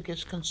music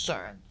is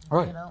concerned.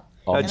 Right. You know.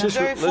 Let's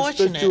fortunate.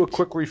 just do a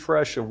quick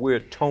refresh of where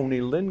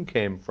Toni Lynne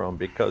came from,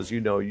 because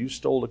you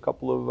stole a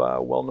couple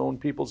of well-known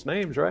people's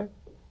names, right?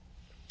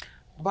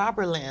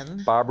 Barbara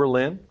Lynne. Barbara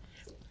Lynne.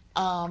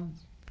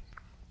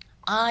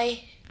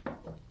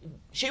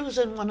 She was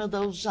in one of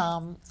those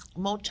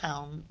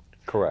Motown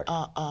Correct.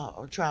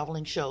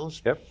 Traveling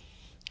shows. Yep.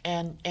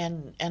 And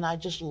I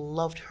just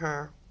loved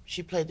her.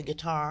 She played the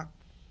guitar,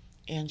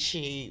 and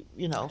she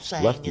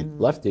sang.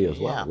 Lefty as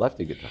well. Yeah.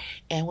 Lefty guitar.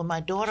 And when my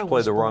daughter Play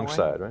was the born, wrong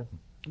side, right?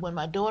 When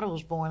my daughter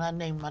was born, I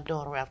named my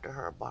daughter after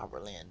her,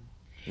 Barbara Lynne.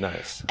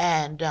 Nice.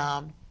 And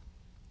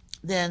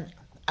then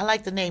I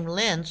like the name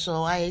Lynne,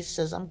 so I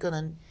says I'm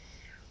gonna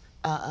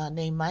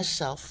name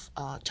myself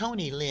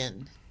Toni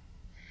Lynne,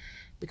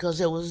 because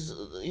there was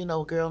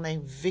a girl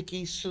named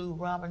Vicky Sue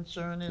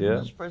Robinson, and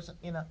this person,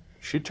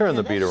 She turned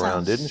the beat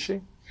around, sounds- didn't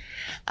she?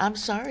 I'm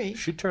sorry.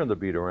 She turned the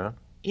beat around.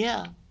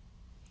 Yeah.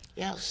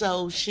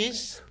 So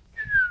she's,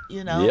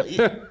 Yep.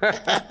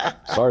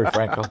 Sorry,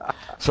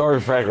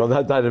 Franco.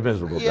 That died a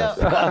miserable death.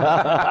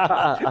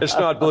 It's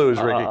not blues,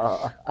 Ricky.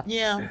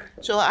 Yeah.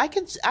 So I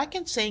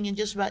can sing in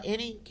just about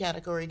any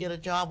category, get a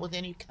job with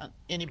any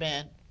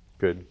band.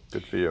 Good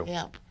for you.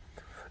 Yeah.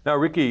 Now,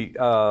 Ricky,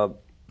 kind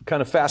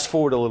of fast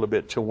forward a little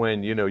bit to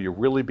when you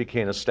really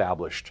became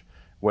established,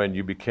 when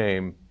you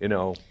became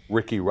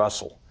Ricky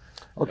Russell.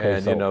 Okay,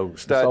 and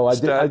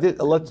I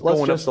did. Let's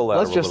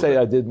just say bit.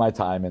 I did my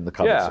time in the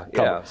cover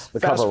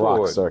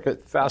rock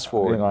circuit. Fast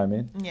forward. You know what I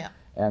mean? Yeah.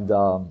 And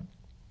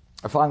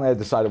finally, I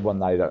decided one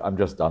night I'm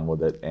just done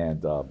with it.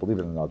 And believe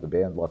it or not, the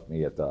band left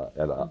me at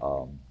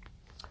a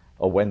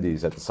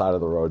Wendy's at the side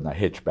of the road, and I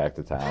hitched back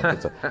to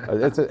town.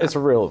 It's a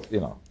real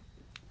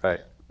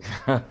Right.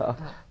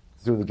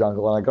 through the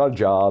jungle, and I got a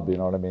job. You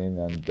know what I mean?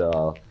 And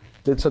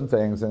did some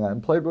things, and then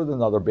played with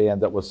another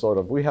band that was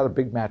we had a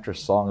Big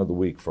Mattress Song of the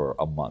Week for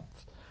a month.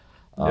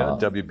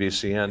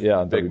 WBCN.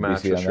 Yeah, Big WBCN.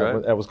 Mattress,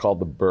 right? That was called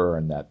The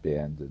Burn, that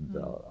band, and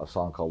a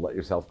song called Let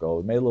Yourself Go.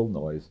 It made a little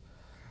noise.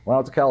 Went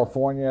out to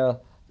California,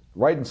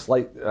 writing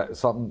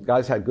something.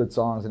 Guys had good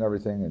songs and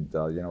everything, and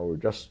we were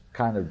just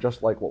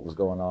like what was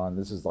going on.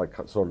 This is like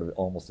sort of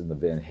almost in the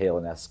Van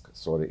Halen-esque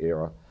sort of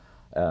era,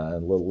 and a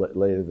little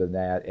later than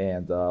that.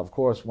 And of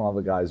course, one of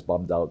the guys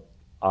bummed out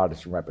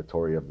artist and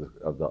repertory of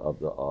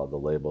the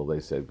label. They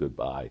said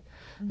goodbye,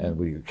 and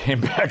we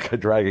came back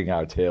dragging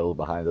our tail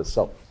behind us.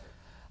 So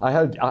I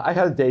had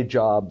a day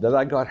job that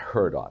I got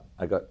hurt on.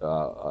 I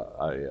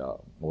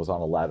was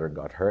on a ladder and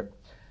got hurt,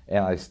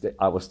 and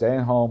I was staying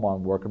home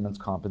on workman's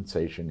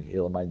compensation,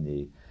 healing my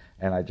knee,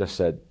 and I just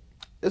said,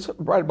 it's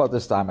right about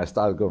this time I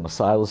started going to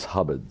Silas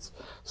Hubbard's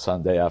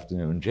Sunday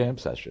afternoon jam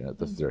session at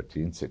the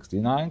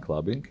 1369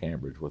 Club in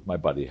Cambridge with my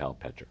buddy Hal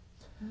Petcher.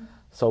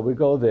 So we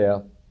go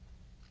there.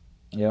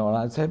 And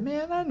I'd say,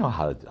 man,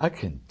 I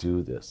can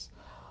do this.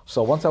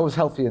 So once I was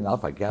healthy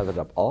enough, I gathered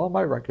up all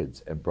my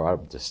records and brought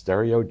them to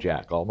Stereo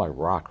Jack, all my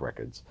rock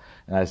records.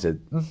 And I said,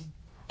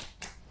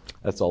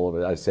 that's all of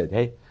it. I said,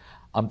 hey,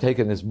 I'm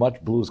taking as much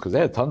blues, because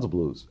they had tons of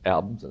blues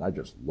albums, and I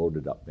just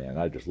loaded up, man.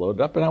 I just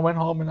loaded up, and I went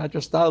home, and I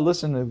just started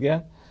listening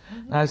again.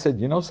 And I said,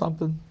 you know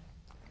something?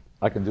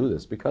 I can do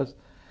this, because,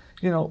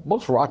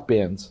 most rock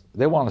bands,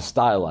 they want a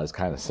stylized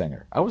kind of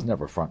singer. I was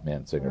never a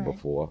frontman singer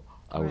before.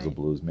 I was a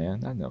blues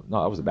man.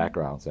 I was a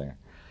background singer,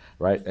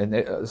 right? And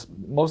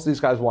most of these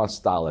guys want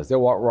stylized. They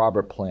want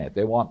Robert Plant.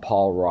 They want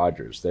Paul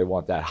Rodgers. They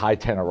want that high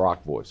tenor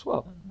rock voice.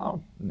 Well,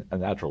 I'm a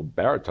natural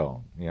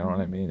baritone. You know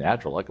what I mean?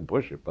 Natural, I can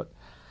push it. But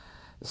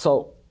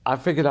so I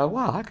figured out,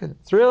 wow, I can.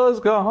 Thrill is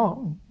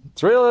gone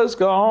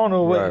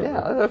away. Right.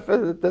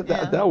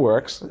 Yeah, that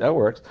works. That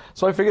works.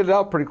 So I figured it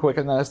out pretty quick,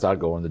 and then I started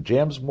going to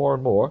jams more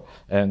and more,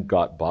 and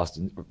got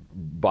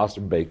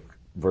Boston Bake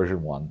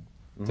version 1.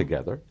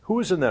 Together. Who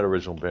was in that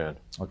original band?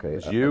 Okay,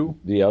 It was you?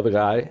 The other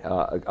guy,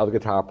 other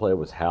guitar player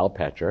was Hal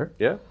Petcher.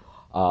 Yeah.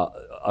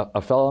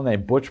 A fellow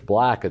named Butch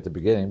Black at the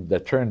beginning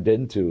that turned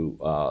into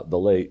the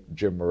late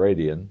Jim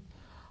Meridian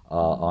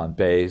on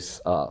bass.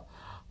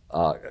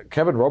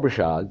 Kevin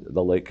Robichaud,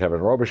 the late Kevin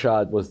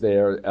Robichaud, was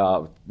there,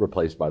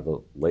 replaced by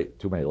the late,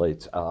 too many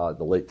lates,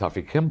 the late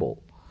Tuffy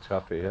Kimball.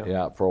 Tuffy, yeah.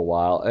 Yeah, for a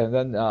while. And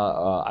then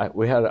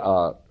we had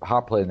a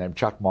harp player named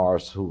Chuck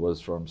Morris, who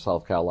was from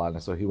South Carolina,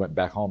 so he went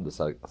back home to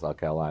South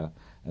Carolina,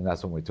 and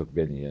that's when we took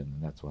Vinny in,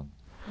 and that's when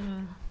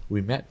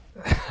we met.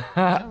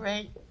 All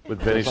right.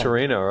 With Vinny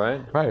Sereno,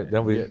 right? Right,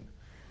 then we...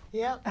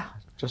 Yep.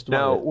 Just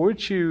Now, about it.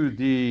 weren't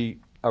you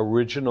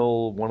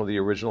one of the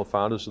original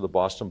founders of the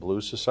Boston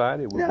Blues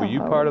Society? Were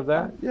you part of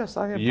that? Yes,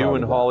 I am. You part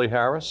and of that. Holly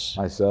Harris?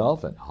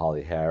 Myself and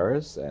Holly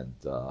Harris and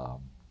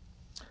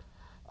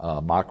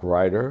Mark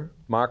Ryder.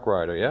 Mark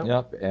Ryder, yeah?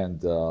 Yep,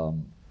 and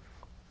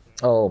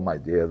oh my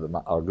dear,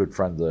 our good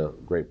friend, the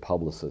great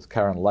publicist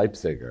Karen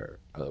Leipziger,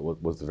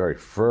 was the very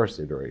first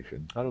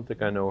iteration. I don't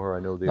think I know her. I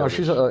know the No,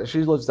 others.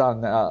 she lives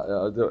down.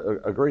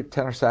 A great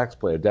tenor sax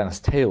player, Dennis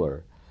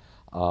Taylor,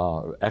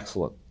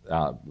 excellent,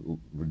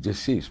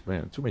 deceased.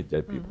 Man, too many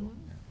dead people.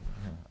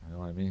 You know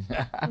what I mean?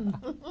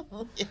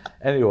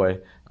 Anyway,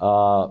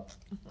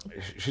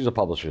 she's a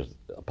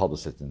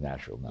publicist in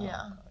Nashville now.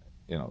 Yeah.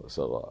 You know,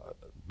 so.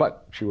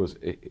 But she was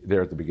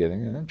there at the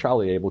beginning, and then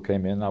Charlie Abel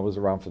came in. I was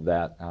around for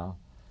that.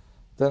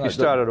 Then You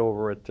started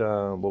over at,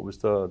 what was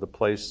the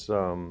place,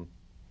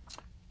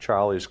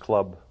 Charlie's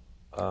Club?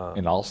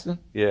 in Alston.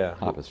 Yeah.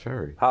 Hoppus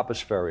Ferry.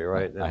 Hoppus Ferry,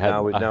 right? And I had-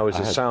 now it's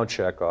I a had- sound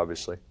check,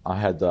 obviously. I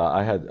had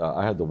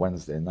the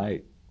Wednesday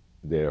night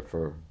there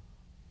for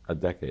a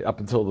decade, up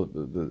until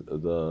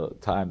the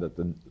time that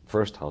the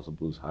first House of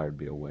Blues hired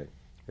me away.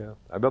 Yeah.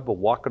 I remember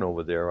walking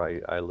over there.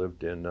 I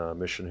lived in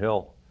Mission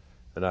Hill,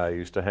 and I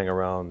used to hang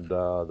around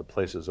the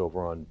places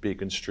over on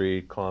Beacon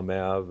Street, Com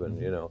Ave,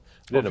 and, you know.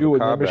 I didn't If have you a were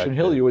car near back Mission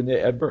Hill, then. you were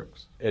near Ed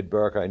Burke's. Ed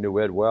Burke, I knew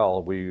Ed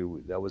well.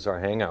 That was our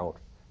hangout.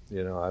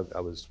 You know, I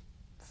was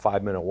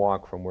 5-minute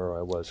walk from where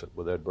I was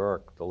with Ed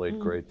Burke, the late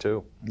great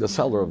too. The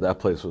cellar of that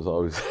place was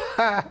always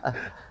a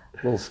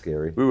little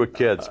scary. We were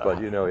kids,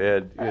 but you know,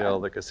 Ed, you know,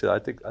 like I said, I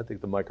think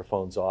the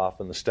microphone's off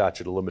and the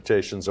statute of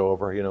limitations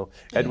over. You know,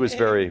 Ed was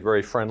very,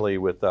 very friendly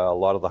with a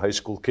lot of the high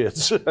school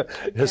kids,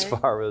 as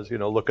far as, you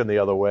know, looking the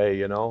other way,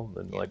 you know,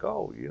 and like,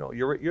 oh, you know,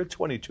 you're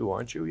 22,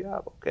 aren't you? Yeah,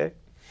 okay.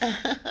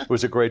 It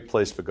was a great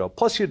place to go.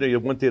 Plus, you know, you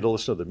went there to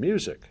listen to the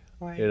music.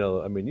 Right. You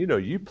know, I mean, you know,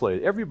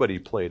 everybody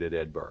played at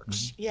Ed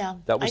Burke's. Yeah.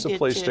 That was I the did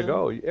place to too.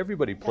 go.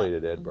 Everybody played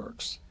at Ed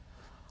Burke's.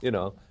 You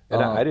know,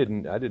 and I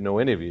didn't know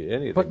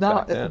anything But now,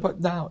 back then.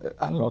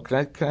 I don't know.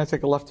 Can I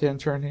take a left-hand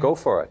turn here? Go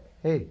for it.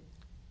 Hey,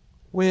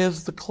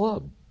 where's the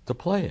club to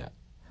play at?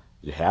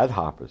 You had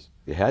Hoppers,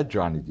 you had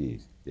Johnny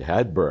D's, you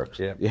had Burke's,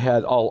 Yep. you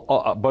had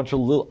a bunch of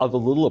other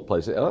littler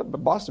places.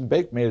 Boston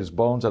Bake made his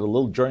bones at a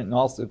little joint in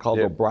Alston called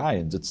Yep.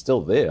 O'Brien's. It's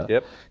still there.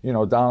 Yep. You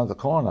know, down at the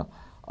corner.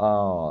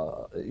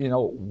 You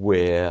know,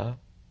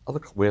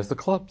 where's the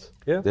clubs?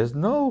 Yeah. There's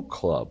no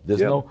club.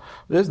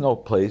 There's no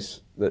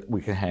place that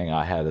we can hang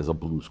our hat as a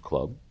blues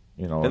club.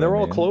 You know, And they're what I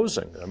all mean?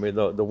 closing. I mean,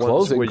 the ones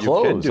Closing, where you can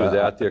closed. do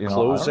that, they're You know, I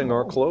don't closing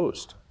or know.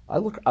 closed. I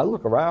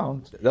look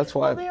around. That's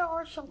why. Well, there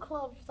are some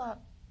clubs that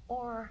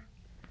are,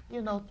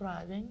 you know,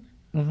 thriving.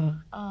 You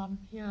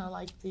know,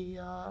 like the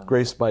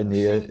Grace by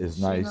Nia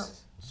is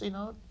nice. You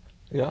know,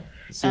 Yeah.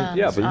 See, And,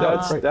 Yeah,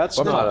 but that's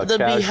But not a the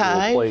casual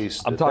Beehive.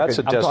 place. I'm That's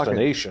a talking- I'm talking-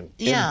 destination.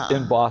 yeah.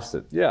 in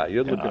Boston. Yeah,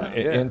 you're looking at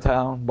In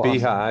town, Boston.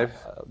 Beehive.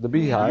 The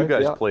Beehive. You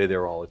guys yeah. play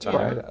there all the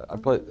time. Right. I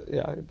play.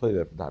 Yeah, I play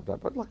there from time to time.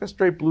 But like a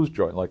straight blues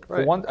joint. Like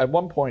Right. at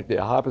one point, the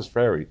Hoppers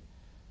Ferry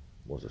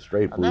was a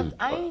straight blues.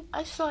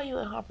 I saw you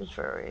at Harper's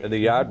Ferry. And the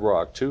Yard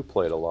Rock too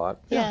played a lot.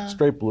 yeah.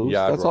 Straight blues.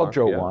 Yard That's all rock,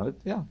 Joe yeah. wanted.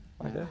 Yeah.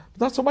 But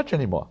not so much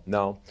anymore.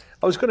 No,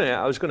 I was gonna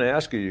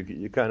ask you.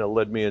 You kind of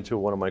led me into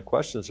one of my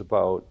questions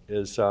about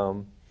is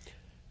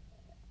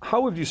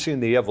how have you seen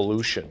the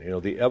evolution? You know,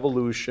 the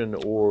evolution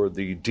or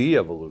the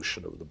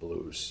de-evolution of the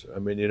blues. I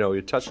mean, you know,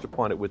 you touched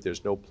upon it with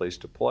 "There's no place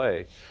to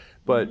play,"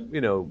 but you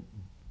know,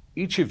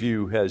 each of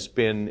you has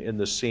been in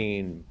the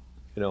scene,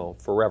 you know,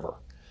 forever.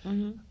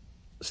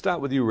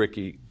 Start with you,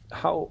 Ricky.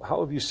 How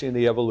have you seen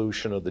the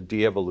evolution or the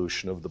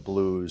de-evolution of the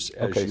blues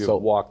as Okay, you've so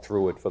walked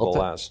through it for the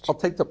last? I'll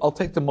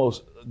take the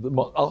most.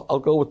 I'll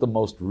go with the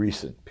most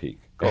recent peak.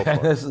 Go for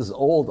it. This is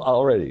old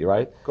already,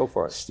 right? Go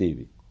for it.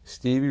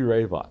 Stevie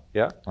Ray Vaughan.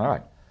 Yeah. All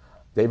right.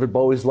 David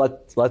Bowie's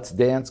Let's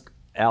Dance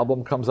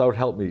album comes out.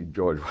 Help me,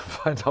 George.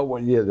 Find out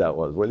what year that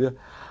was, will you?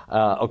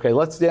 Okay,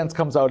 Let's Dance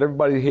comes out.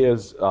 Everybody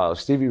hears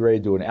Stevie Ray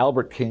doing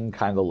Albert King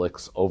kind of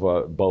licks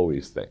over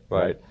Bowie's thing,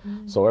 right?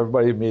 So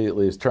everybody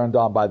immediately is turned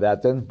on by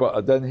that.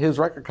 Then his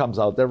record comes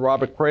out. Then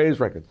Robert Cray's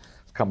record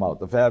come out.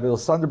 The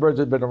Fabulous Thunderbirds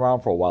had been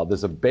around for a while.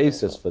 There's a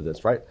basis for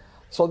this, right?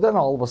 So then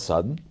all of a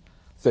sudden,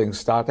 things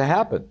start to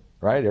happen,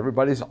 right?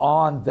 Everybody's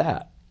on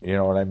that. You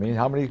know what I mean?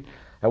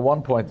 At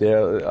one point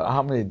there,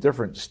 how many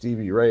different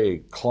Stevie Ray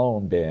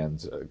clone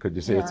bands could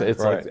you see? Yeah. It's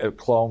Right. like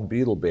clone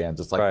Beatle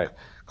bands. It's like Right.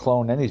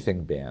 clone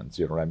anything bands.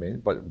 You know what I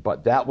mean?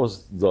 But that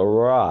was the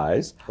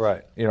rise.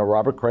 Right. You know,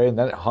 Robert Cray, and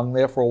then it hung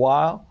there for a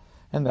while,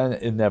 and then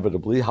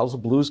inevitably House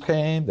of Blues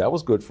came. That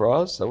was good for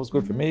us. That was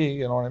good for me.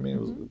 You know what I mean?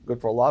 It was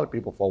good for a lot of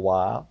people for a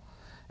while,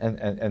 and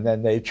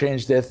then they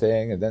changed their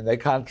thing, and then they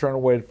kind of turned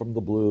away from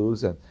the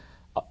blues, and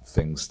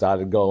things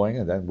started going,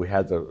 and then we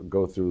had to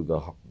go through the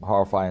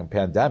horrifying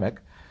pandemic.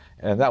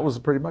 And that was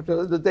pretty much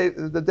the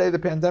day the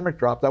pandemic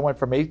dropped. I went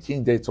from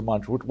 18 dates a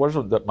month, which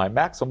wasn't my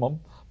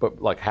maximum,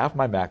 but like half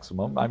my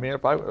maximum. I mean,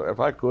 if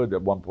I could,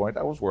 at one point,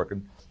 I was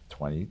working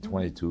 20,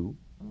 22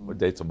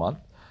 dates a month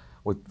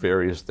with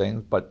various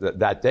things. But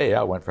that day,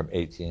 I went from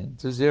 18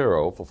 to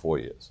 0 for 4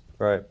 years.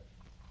 Right.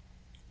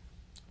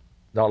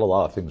 Not a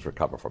lot of things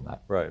recover from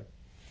that. Right.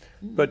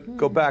 But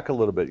go back a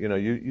little bit. You know,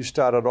 you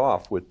started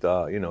off with,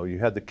 you know, you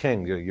had the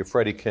King, your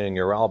Freddie King,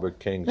 your Albert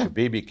Kings, your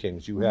BB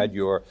Kings. You had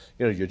your,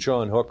 you know, your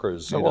John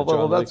Hookers. You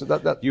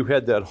know, you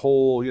had that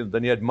whole. You know,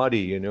 then you had Muddy.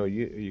 You know,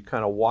 you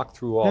kind of walked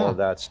through all of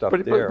that stuff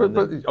there.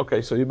 But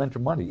okay, so you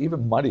mentioned Muddy.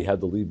 Even Muddy had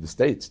to leave the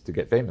States to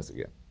get famous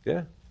again.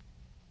 Yeah.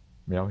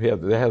 You know,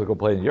 they had to go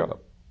play in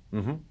Europe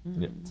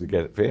to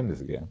get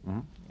famous again.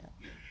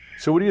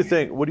 So what do you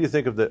think? What do you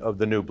think of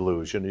the new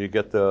blues? You know, you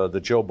get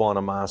the Joe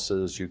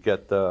Bonamasas, you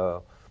get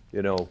the,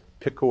 you know,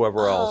 pick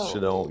whoever else.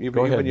 You know,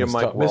 even your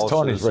Mike Walsh. Miss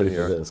Toni's ready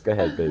for this. Go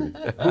ahead, baby.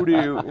 Who do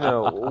you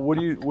know? What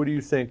do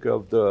you think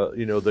of the,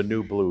 you know, the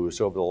new blues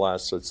over the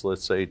last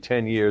let's say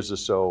 10 years or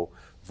so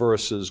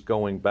versus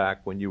going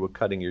back when you were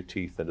cutting your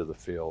teeth into the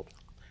field?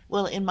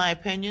 Well, in my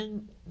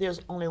opinion,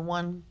 there's only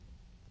one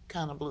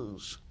kind of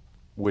blues.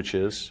 Which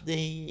is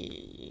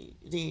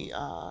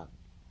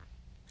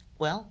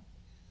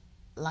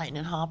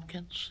Lightning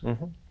Hopkins.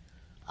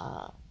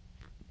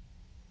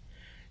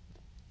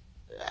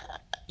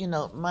 You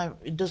know,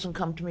 it doesn't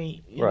come to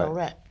me, you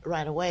know,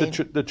 right away.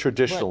 The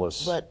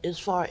traditionalists. But as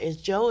far as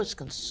Joe is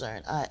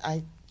concerned,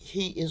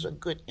 he is a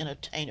good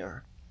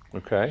entertainer.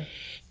 Okay.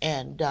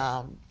 And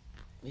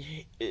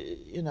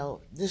you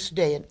know, this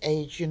day and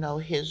age, you know,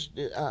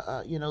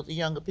 you know, the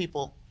younger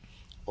people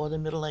or the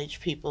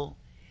middle-aged people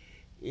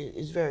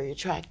is very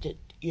attracted,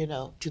 you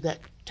know, to that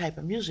type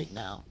of music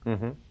now.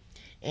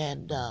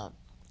 And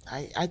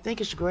I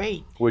think it's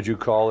great. Would you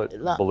call it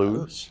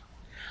blues?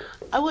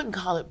 I wouldn't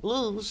call it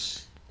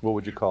blues. What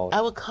would you call it?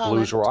 I would call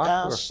blues it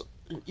rock,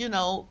 you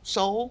know,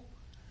 soul,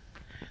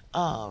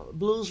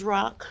 blues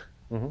rock.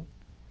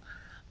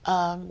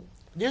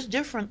 There's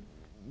different,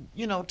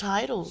 you know,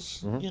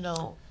 titles, you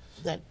know,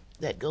 that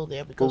go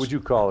there. Because what would you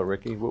call it,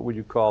 Ricky? What would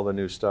you call the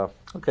new stuff?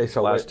 Okay,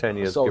 so last 10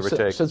 years, give or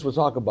take. Since we're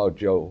talking about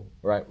Joe,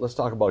 right? Let's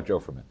talk about Joe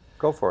for a minute.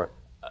 Go for it.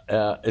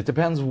 It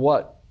depends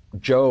what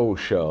Joe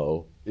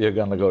show you're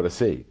going to go to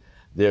see.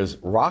 There's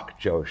rock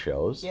Joe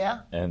shows,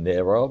 and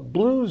there are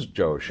blues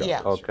Joe shows.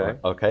 Yeah. Okay.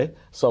 Okay.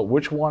 So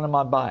which one am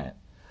I buying?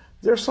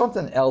 There's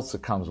something else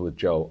that comes with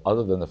Joe,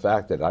 other than the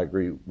fact that I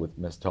agree with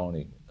Miss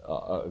Toni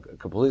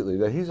completely,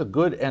 that he's a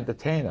good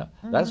entertainer.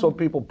 That's what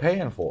people pay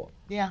him for.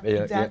 Yeah,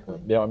 exactly.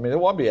 You know, I mean, they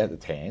want to be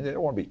entertained. They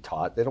don't want to be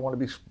taught. They don't want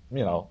to be,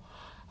 you know.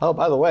 Oh,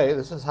 by the way,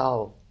 this is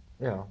how,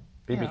 you know,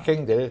 B.B.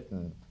 King did it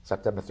on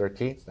September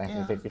 13th,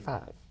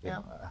 1955. Yeah.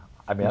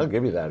 I mean, I'll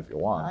give you that if you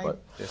want,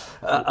 but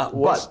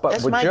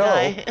that's with my Joe,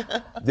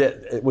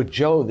 guy. with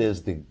Joe,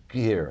 there's the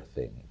gear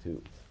thing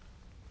too.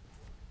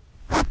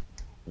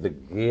 The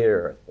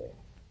gear thing,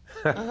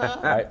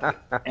 right?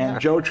 And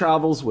Joe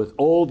travels with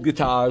old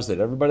guitars that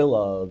everybody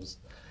loves,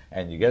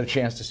 and you get a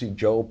chance to see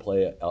Joe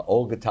play an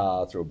old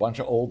guitar through a bunch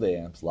of old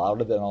amps,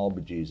 louder than all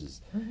bejesus,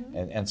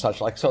 and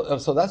such like. So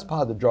that's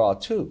part of the draw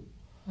too.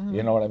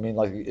 You know what I mean?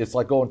 Like, it's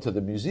like going to the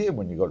museum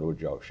when you go to a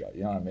Joe show.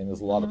 You know what I mean? There's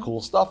a lot of cool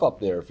stuff up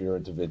there if you're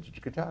into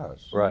vintage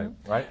guitars. Right.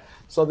 Right.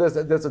 So there's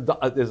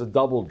a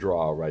double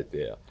draw right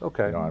there.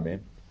 Okay. You know what I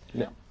mean?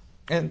 Yeah.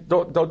 And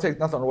don't take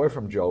nothing away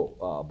from Joe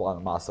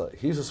Bonamassa.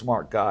 He's a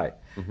smart guy.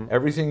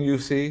 Everything you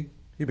see,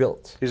 he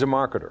built. He's a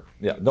marketer.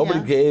 Yeah. Nobody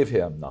gave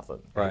him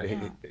nothing. Right.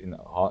 You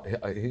know,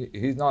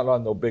 he's not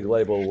on no big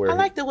label where. I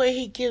like the way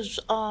he gives,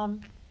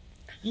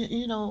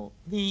 you know,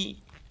 the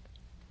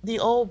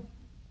old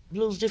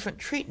blues different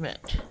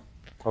treatment.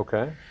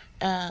 Okay.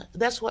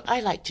 That's what I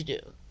like to do.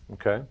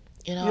 Okay.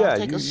 You know, I'll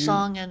take a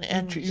song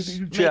and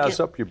you jazz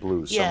up your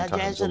blues sometimes. Yeah,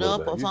 jazz a it little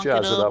up bit. or You funk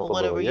jazz it up or a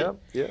whatever. little.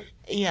 Yeah.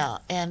 Yeah,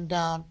 and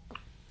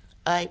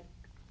I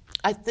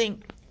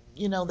think,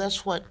 you know,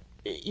 that's what,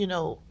 you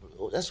know,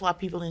 that's why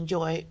people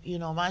enjoy, you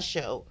know, my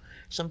show.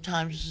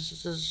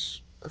 Sometimes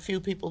there's a few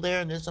people there,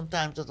 and then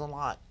sometimes there's a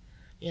lot,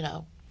 you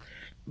know.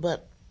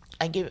 But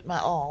I give it my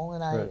all,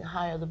 and I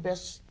hire the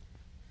best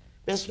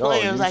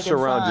players I can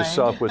surround find.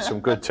 yourself with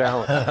some good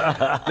talent.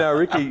 Now,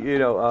 Ricky, you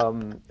know,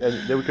 and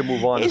then we can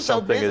move on He's to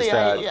something. so busy. Is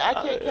that I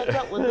can't catch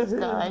up with this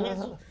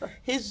guy.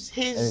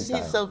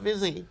 He's so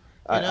busy.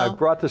 I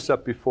brought this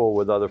up before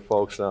with other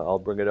folks, and I'll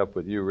bring it up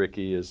with you,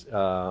 Ricky.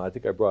 I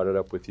think I brought it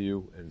up with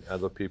you and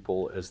other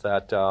people. Is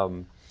that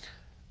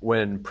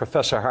when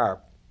Professor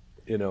Harp,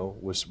 you know,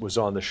 was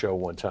on the show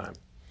one time,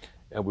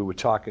 and we were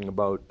talking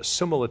about a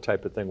similar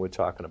type of thing we're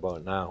talking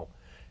about now.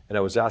 And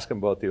I was asking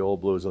about the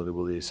old blues and the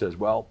blues. He says,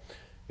 well,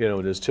 you know,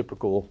 in his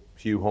typical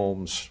Hugh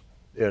Holmes,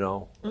 you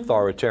know,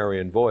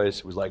 authoritarian voice,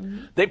 it was like,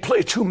 they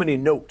play too many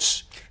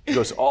notes. He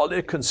goes, all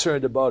they're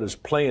concerned about is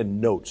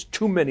playing notes,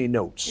 too many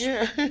notes.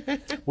 Yeah.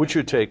 What's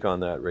your take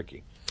on that,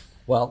 Ricky?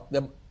 Well,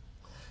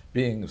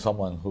 being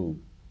someone who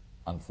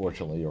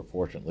unfortunately or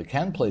fortunately,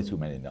 can play too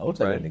many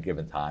notes at Right. any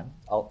given time.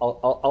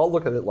 I'll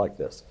look at it like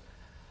this,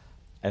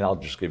 and I'll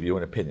just give you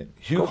an opinion.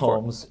 Hugh Go for it.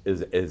 Holmes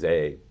is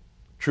a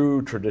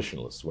true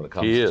traditionalist when it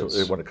comes He to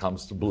is. when it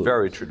comes to blues.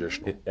 Very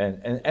traditional.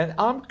 And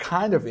I'm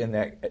kind of in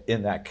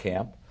that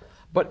camp,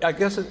 but I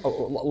guess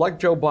like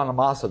Joe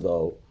Bonamassa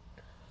though.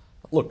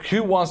 Look,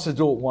 Hugh wants to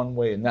do it one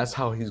way, and that's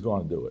how he's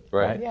going to do it.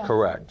 Right. Yeah.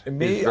 Correct. And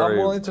me, He's very- I'm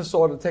willing to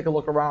sort of take a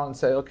look around and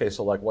say, okay,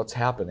 so like, what's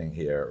happening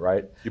here,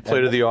 right? You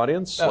play to the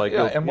audience, like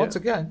yeah, you'll- and once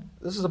yeah. again,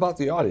 this is about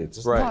the audience.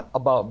 It's Right. not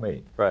about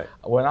me. Right.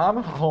 When I'm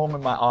home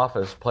in my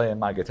office playing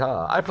my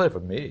guitar, I play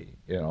for me,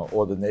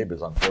 or the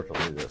neighbors.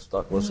 Unfortunately, they're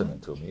stuck listening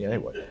to me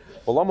anyway.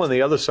 Well, I'm on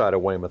the other side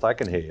of Weymouth. I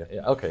can hear you.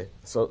 Yeah. Okay.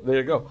 So there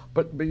you go.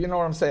 But you know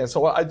what I'm saying. So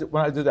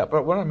when I do that,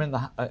 but when I'm in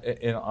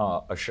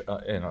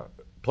a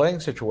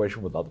playing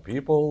situation with other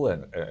people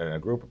and a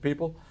group of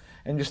people,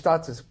 and you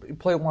start to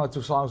play one or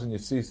two songs and you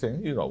see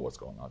things, you know what's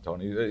going on,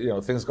 Tony.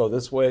 Things go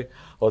this way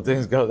or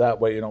things go that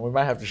way. We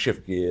might have to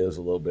shift gears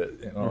a little bit.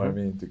 You know what I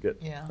mean, to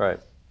get Right.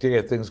 to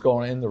get things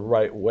going in the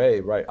right way.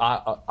 Right.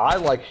 I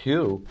like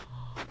Hugh,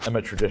 am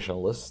a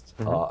traditionalist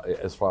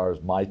as far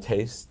as my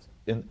taste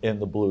in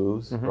the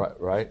blues.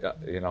 Right.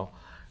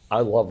 I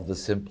love the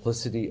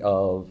simplicity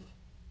of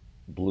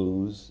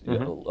blues,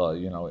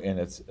 in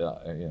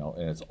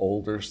its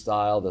older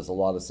style. There's a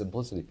lot of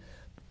simplicity.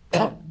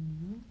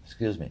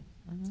 Excuse me.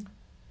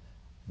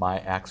 My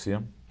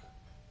axiom: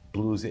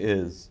 blues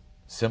is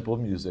simple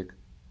music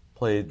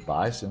played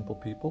by simple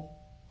people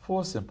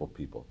for simple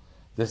people.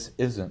 This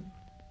isn't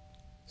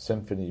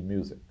symphony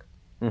music.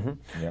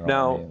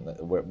 Now-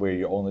 where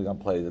you're only going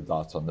to play the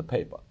dots on the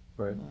paper.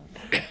 Right.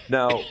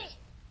 Now,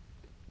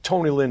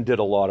 Toni Lynne did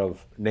a lot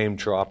of name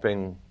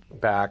dropping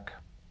back.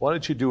 Why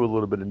don't you do a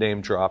little bit of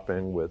name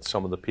dropping with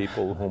some of the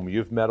people whom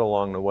you've met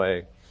along the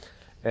way,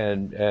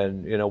 and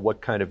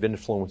what kind of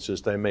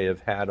influences they may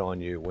have had on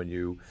you when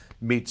you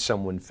meet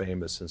someone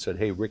famous and said,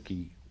 "Hey,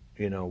 Ricky,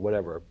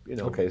 whatever."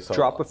 Okay, so-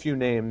 drop a few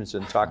names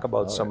and talk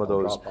about some of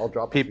those I'll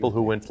drop a few people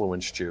who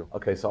influenced you.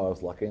 Okay, so I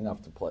was lucky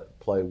enough to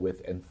play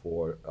with and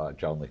for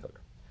John Lee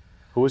Hooker.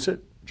 Who is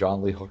it?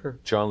 John Lee Hooker.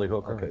 John Lee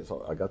Hooker. Okay,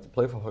 so I got to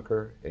play for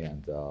Hooker,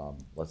 and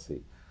let's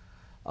see.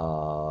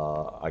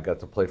 I got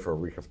to play for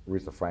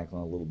Aretha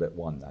Franklin a little bit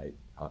one night,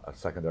 a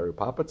secondary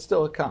pop, but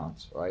still it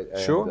counts, right? And,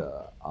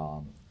 Sure.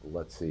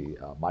 Let's see,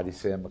 Mighty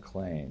Sam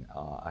McLean.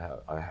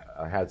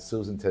 I had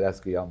Susan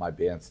Tedeschi on my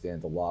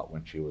bandstand a lot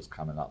when she was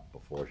coming up,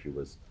 before she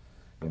was,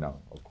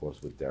 of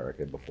course with Derek,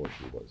 and before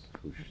she was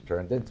who she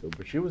turned into,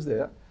 but she was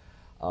there.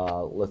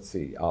 Let's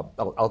see,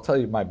 I'll tell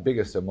you my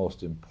biggest and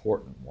most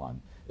important one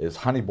is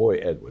Honey Boy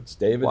Edwards,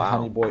 David Wow.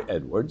 Honey Boy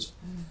Edwards,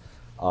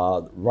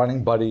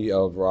 running buddy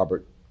of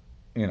Robert,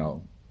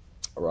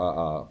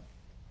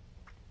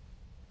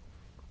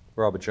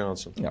 Robert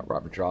Johnson. Yeah,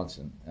 Robert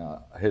Johnson,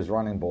 his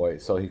running boy.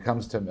 So he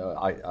comes to me.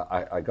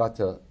 I got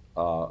to.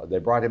 They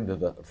brought him to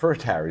the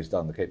first Harry's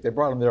down the Cape. They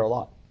brought him there a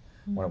lot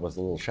when it was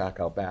a little shack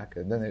out back,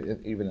 and then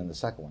even in the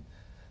second one.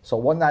 So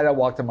one night I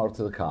walked him out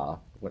to the car,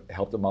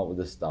 helped him out with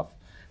his stuff,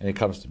 and he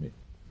comes to me,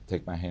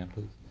 "Take my hand,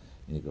 please."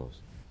 And he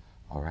goes,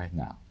 "All right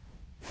now,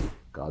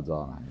 God's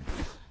on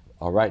you.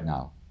 All right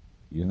now,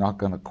 you're not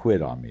going to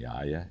quit on me,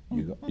 are you?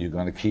 You're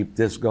going to keep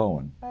this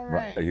going. All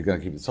right. You're going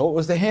to keep it." So it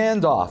was the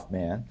handoff,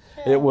 man.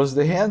 It was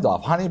the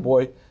handoff. Honey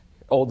Boy,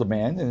 older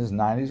man in his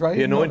 90s, right?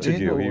 He anointed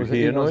you.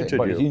 He anointed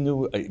but you. he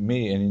knew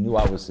me, and he knew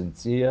I was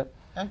sincere,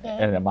 Okay.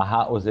 and that my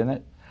heart was in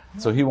it.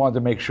 So he wanted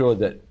to make sure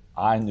that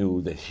I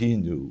knew that he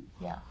knew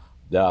Yeah.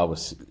 that I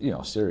was,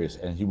 serious,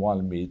 and he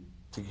wanted me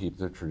to keep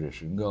the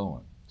tradition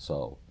going.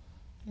 So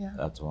Yeah.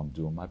 that's what I'm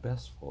doing my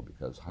best for,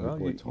 because Honey Well,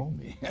 Boy told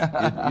me.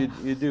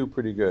 you do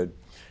pretty good.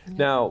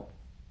 Now,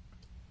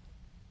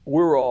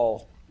 we're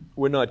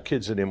not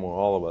kids anymore,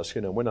 all of us,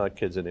 we're not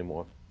kids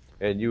anymore.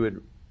 And you had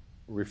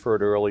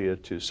referred earlier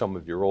to some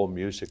of your old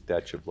music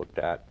that you've looked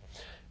at,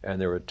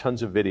 and there are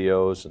tons of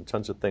videos and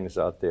tons of things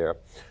out there.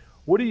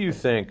 What do you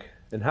think,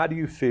 and how do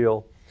you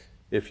feel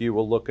if you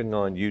were looking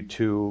on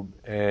YouTube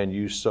and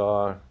you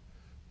saw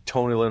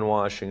Toni Lynne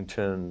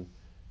Washington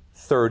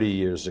 30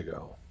 years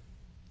ago?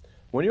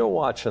 When you're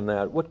watching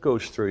that, what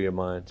goes through your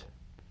mind?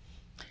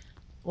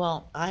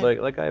 Well,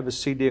 Like I have a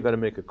CD, I'm going to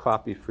make a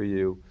copy for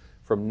you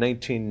from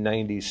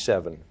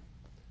 1997.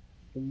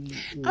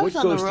 What was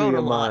on the goes through road your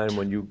a lot. mind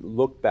when you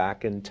look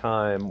back in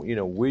time,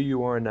 where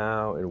you are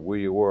now and where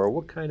you were?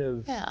 What kind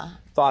of Yeah.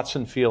 thoughts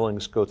and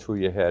feelings go through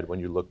your head when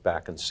you look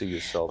back and see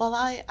yourself? Well,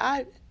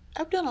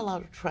 I've done a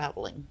lot of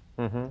traveling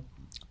Mm-hmm.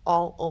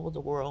 all over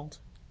the world.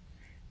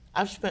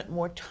 I've spent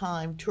more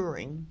time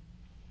touring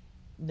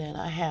than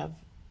I have,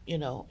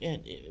 in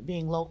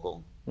being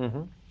local.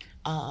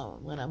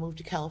 Mm-hmm. When I moved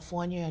to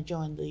California, I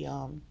joined the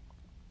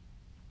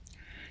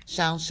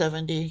Sound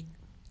 70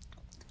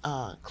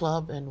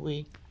 club, and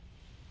we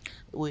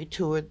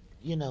toured,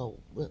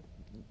 with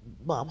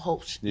Bob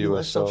Hope's USO,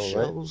 USO right?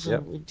 shows, Yep.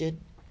 and we did,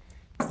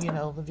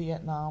 the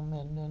Vietnam,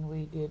 and then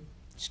we did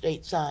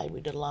stateside.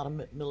 We did a lot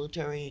of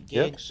military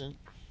gigs, and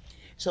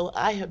so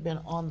I have been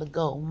on the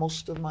go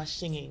most of my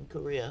singing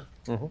career,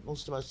 Mhm.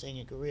 most of my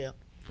singing career,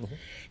 Mhm.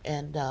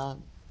 and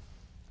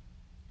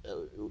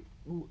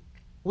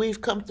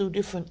we've come through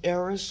different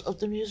eras of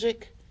the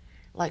music,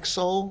 like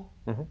soul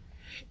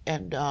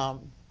and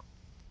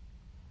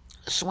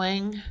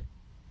swing,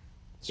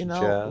 you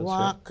know, jazz,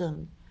 rock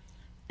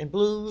and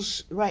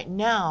blues. Right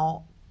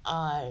now,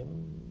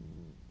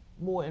 I'm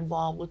more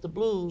involved with the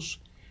blues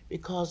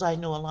because I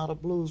know a lot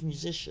of blues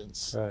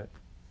musicians. Right.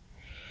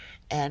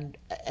 And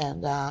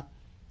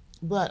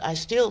but I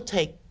still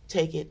take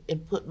it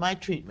and put my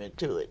treatment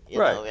to it, you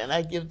Right. know, and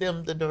I give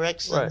them the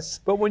directions. Right.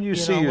 But when you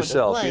see know, what to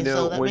yourself, play, you know,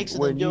 so that when, makes it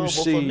when you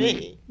endurable see, for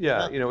me.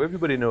 yeah, you know,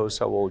 everybody knows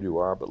how old you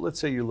are, but let's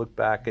say you look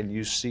back and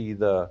you see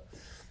the,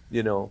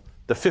 you know,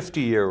 the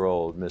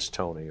 50-year-old Miss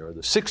Toni or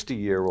the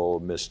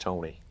 60-year-old Miss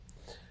Toni.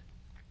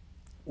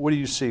 What do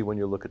you see when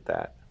you look at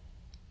that?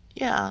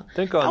 Yeah.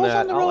 Think I on was that.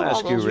 on the I'll road all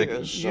ask you, those Ricky.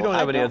 years, You so don't I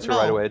have an don't answer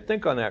right know. away.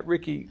 Think on that.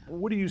 Ricky,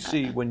 what do you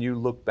see when you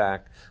look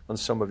back on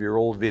some of your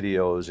old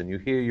videos and you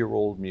hear your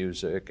old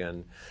music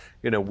and,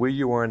 you know, where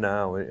you are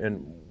now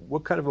and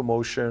what kind of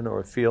emotion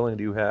or feeling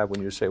do you have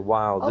when you say,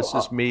 wow, this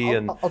is me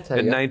in I'll tell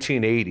you.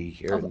 1980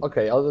 here?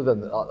 Okay, other than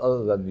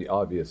the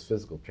obvious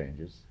physical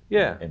changes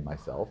Yeah. in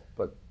myself,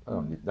 but I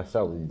don't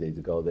necessarily need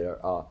to go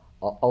there.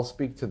 I'll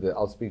speak to the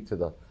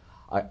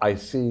I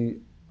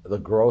see the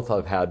growth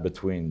I've had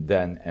between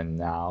then and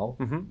now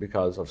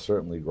because I've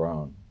certainly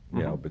grown,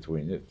 you know,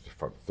 between it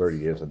from 30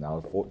 years and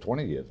now,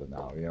 20 years and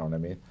now, you know what I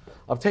mean?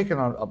 I've taken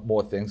on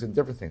more things and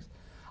different things.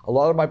 A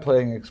lot of my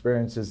playing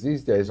experiences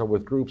these days are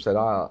with groups that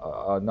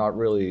are not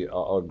really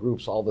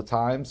groups all the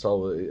time,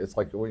 so it's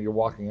like when you're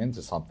walking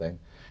into something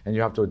and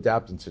you have to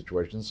adapt in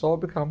situations, so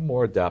I've become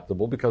more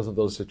adaptable because of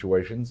those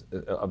situations.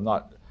 I'm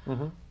not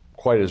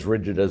quite as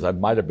rigid as I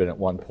might have been at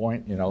one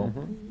point, you know.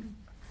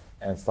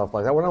 And stuff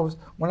like that.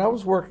 When I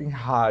was working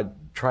hard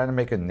trying to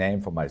make a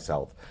name for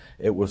myself,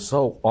 it was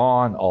so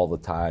on all the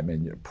time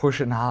and you're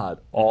pushing hard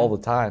all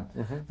the time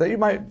that you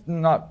might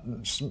not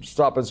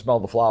stop and smell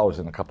the flowers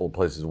in a couple of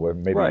places where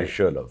maybe you Right.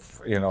 should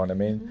have. You know what I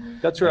mean?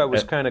 That's where I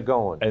was kind of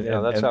going. And, You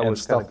know, that's and, how I and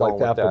was kind of stuff going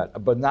like with that.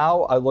 that. But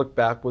now I look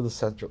back with a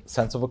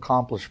sense of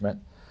accomplishment.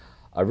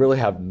 I really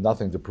have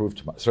nothing to prove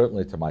to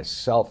certainly to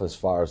myself as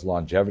far as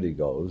longevity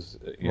goes.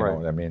 You Right. know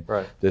what I mean?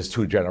 Right. There's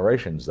 2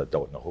 generations that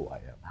don't know who I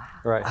am.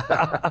 Right.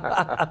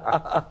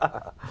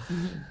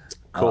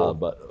 Cool.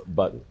 But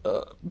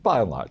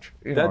by and large,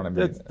 you know what I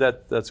mean.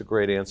 That's a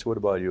great answer. What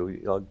about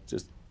you? I'll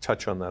just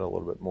touch on that a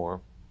little bit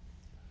more.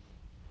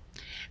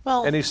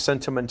 Well, Any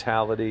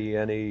sentimentality?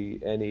 Any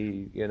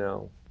you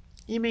know?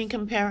 you mean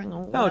comparing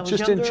when I No, was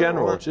just younger, in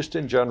general. or- Just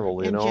in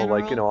general. You In know,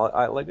 like you general? know,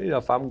 I like you know,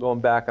 if I'm going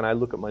back and I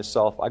look at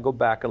myself, I go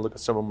back and look at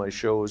some of my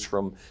shows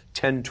from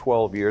 10,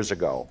 12 years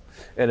ago,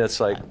 and it's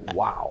like,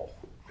 wow,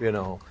 you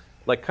know.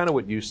 Like kind of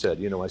what you said,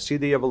 you know, I see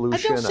the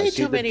evolution, see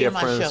see too the many of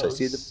my difference, I shows.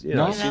 see the, you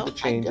know, I No. see the I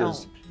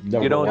changes.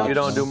 Never You don't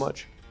watched do them.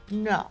 much.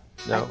 No,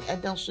 No. I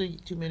don't see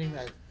too many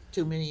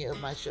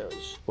of my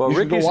shows. Well, You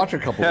should go Ricky's watch a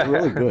couple. They're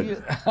really good. You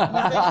think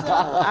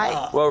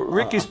so? well,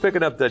 Ricky's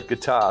picking up that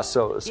guitar.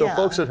 So Yeah.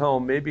 folks at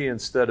home, maybe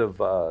instead of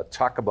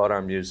talk about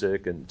our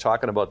music and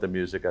talking about the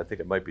music, I think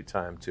it might be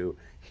time to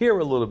hear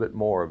a little bit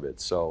more of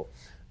it. So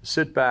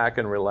sit back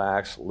and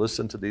relax,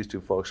 listen to these two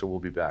folks, and we'll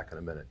be back in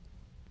a minute.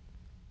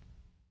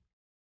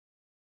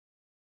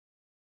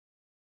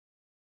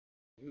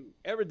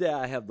 Every day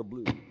I have the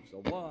blues. So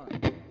 1,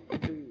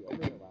 2, a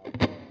minute.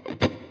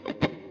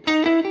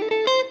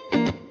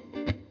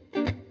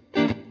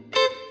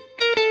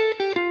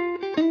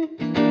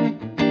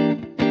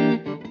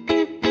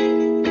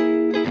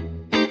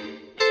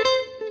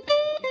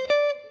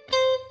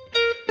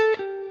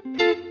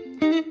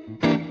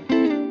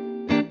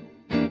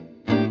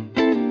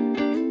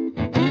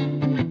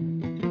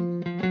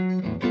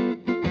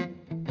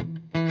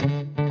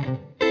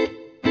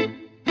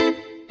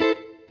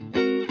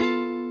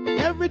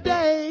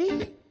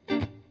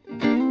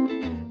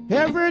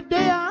 Every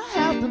day I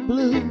have the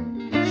blues.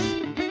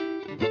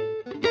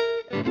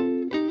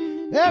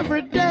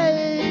 Every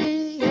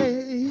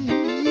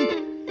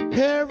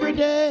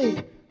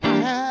day I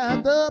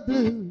have the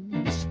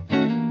blues.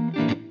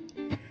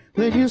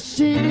 When you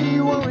see me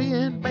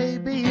worrying,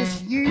 baby,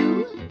 it's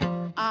you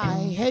I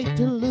hate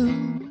to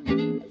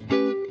lose.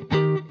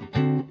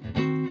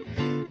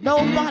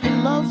 Nobody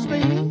loves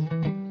me.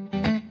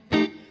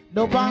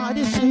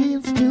 Nobody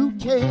seems to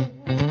care.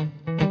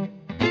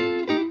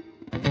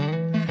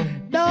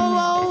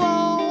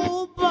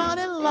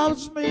 Nobody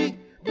loves me.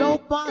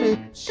 Nobody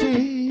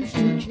seems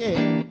to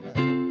care.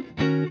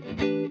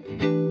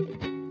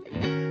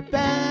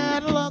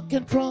 Bad luck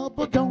and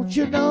trouble, don't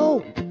you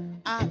know?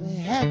 I've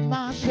had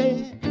my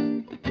share.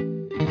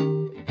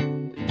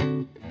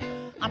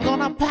 I'm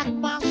gonna pack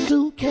my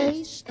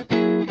suitcase,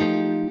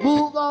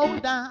 move on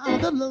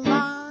down the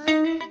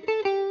line.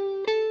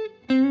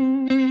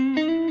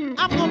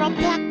 I'm gonna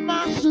pack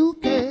my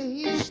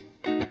suitcase,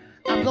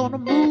 I'm gonna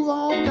move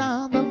on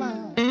down the line.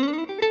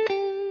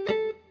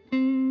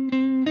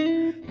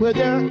 Where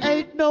there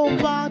ain't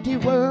nobody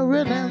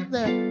worrying and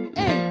there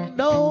ain't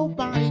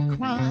nobody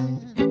crying.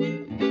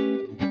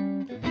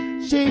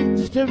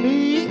 Seems to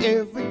me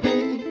every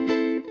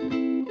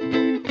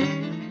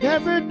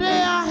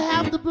day I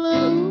have the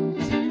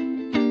blues.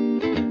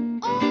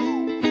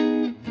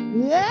 Oh,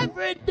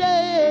 every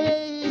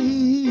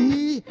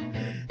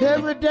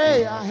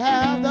day I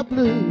have the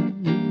blues.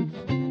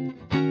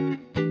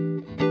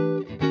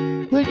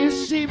 When you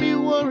see me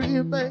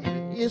worrying, baby,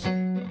 it's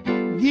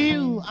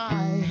you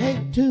I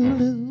hate to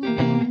lose.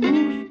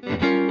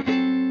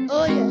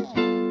 Oh yeah,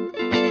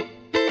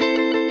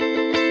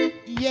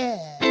 yeah.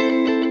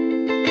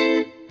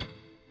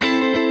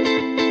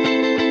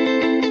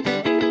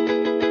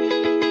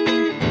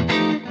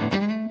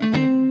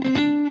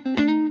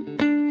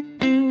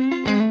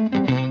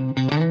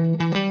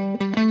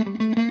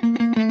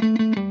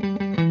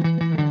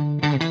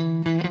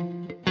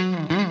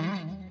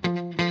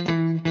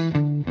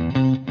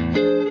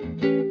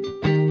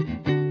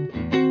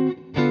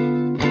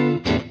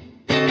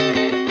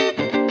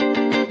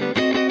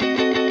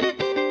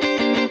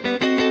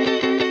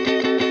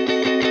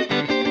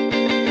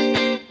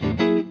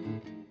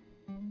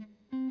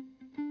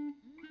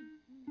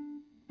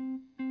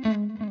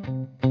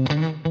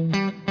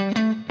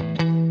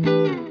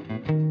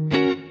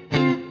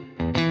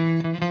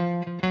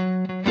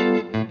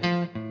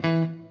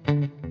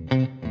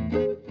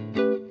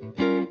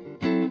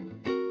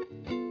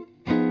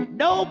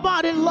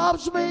 Nobody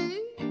loves me.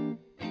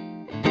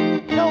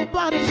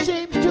 Nobody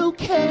seems to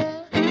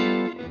care.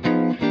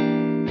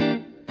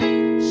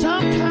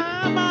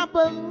 Sometimes I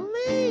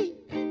believe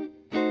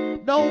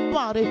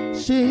nobody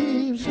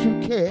seems to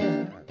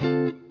care.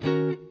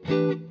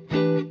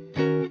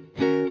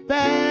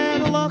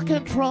 Bad luck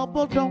and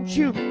trouble, don't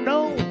you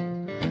know?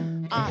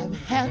 I've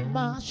had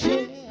my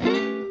share.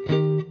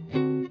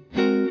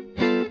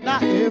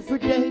 Not every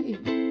day,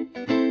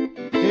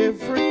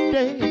 every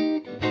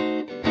day,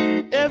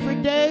 every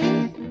day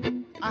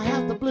I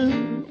have the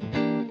blues.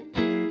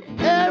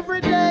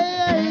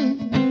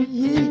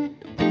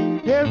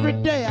 Every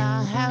day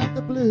I have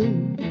the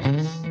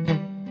blues.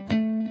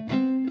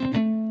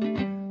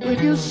 When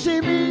you see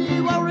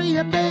me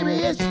worrying, baby,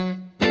 it's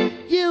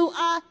you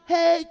I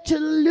hate to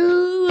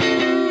lose.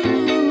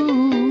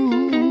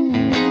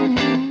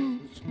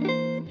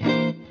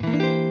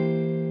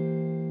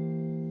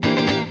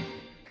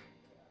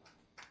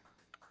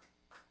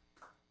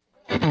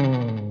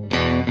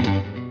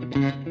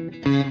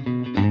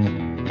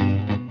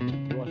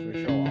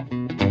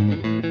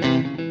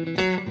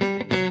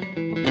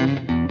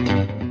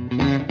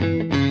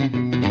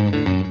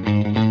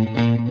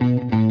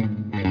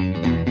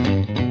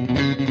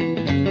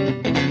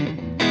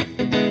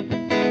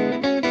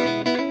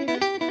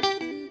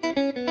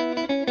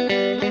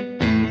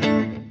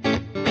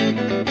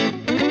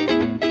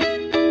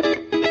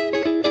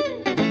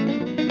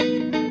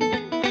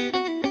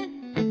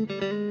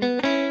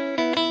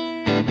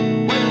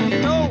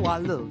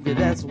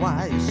 That's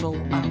why you're so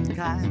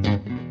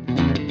unkind.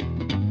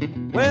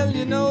 Well,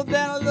 you know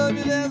that I love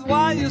you, that's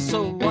why you're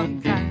so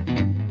unkind.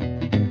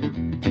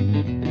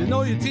 You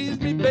know you tease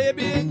me,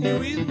 baby, and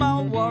you ease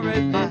my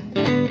worried mind.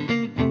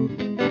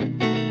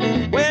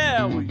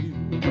 Where were you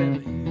when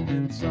the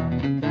evening sun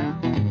went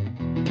down?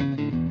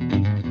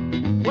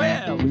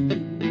 Where were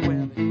you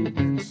when the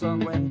evening sun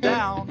went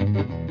down?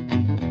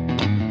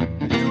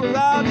 You were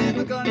out in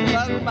the country,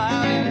 about a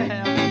mile and a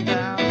half from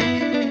town.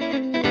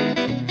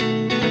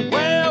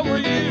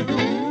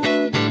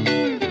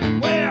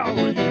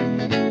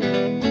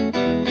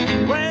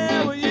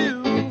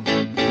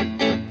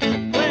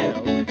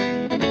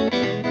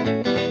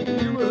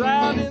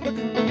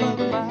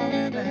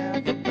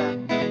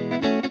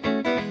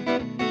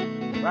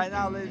 Right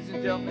now, ladies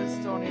and gentlemen,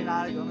 it's Tony and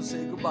I are going to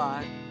say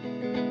goodbye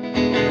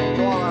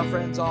to all our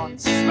friends on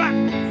Smack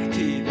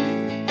TV.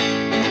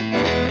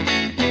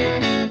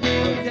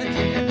 We'll catch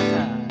you next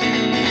time.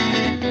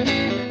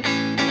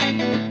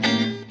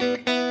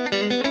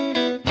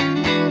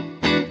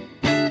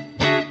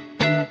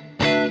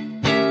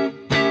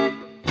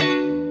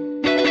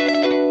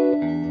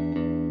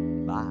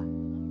 Bye.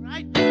 All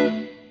right.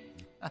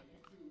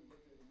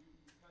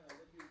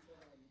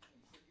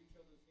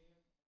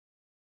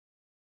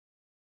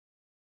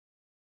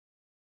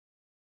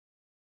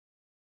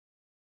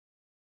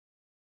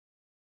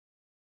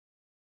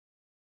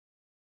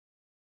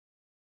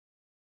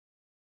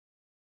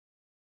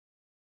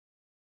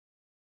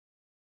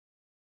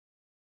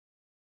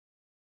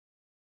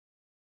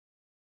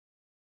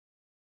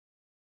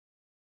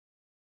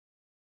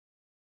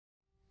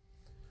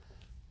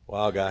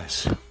 Wow,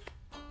 guys.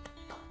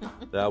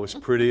 That was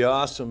pretty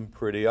awesome,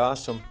 pretty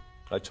awesome.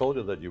 I told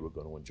you that you were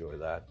going to enjoy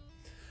that.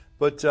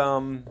 But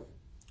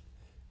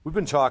we've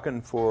been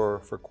talking for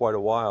quite a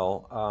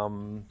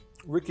while.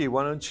 Ricky,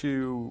 why don't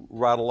you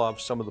rattle off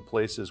some of the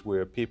places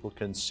where people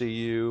can see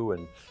you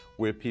and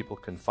where people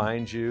can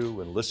find you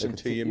and listen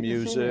to your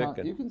music?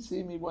 You can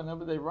see me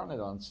whenever they run it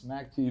on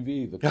Smack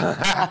TV. The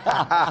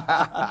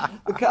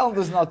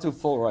calendar's not too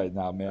full right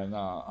now, man.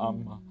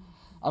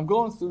 I'm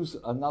going through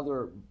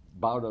another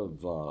bout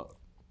of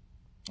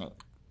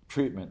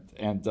treatment,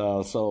 and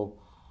so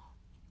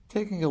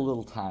taking a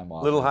little time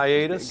off. Little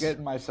hiatus?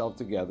 Getting myself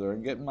together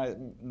and getting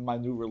my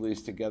new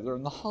release together.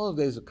 And the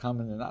holidays are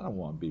coming, and I don't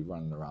want to be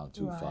running around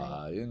too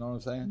far. You know what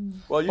I'm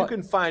saying? Well, you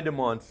can find him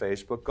on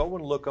Facebook. Go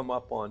and look him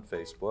up on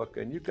Facebook.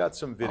 And you've got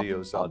some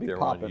videos I'll out be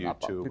there on popping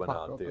up. I'll YouTube be and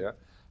popping out up. there.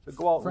 So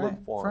go out and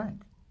look for him.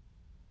 Frank,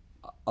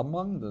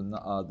 among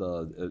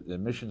the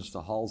admissions to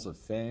halls of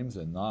fames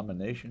and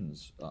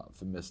nominations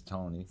for Miss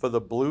Toni. For the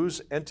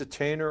Blues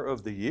Entertainer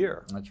of the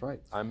Year. That's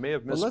right. I may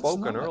have But let's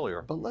misspoken not-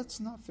 earlier. But let's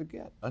not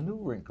forget a new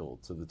wrinkle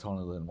to the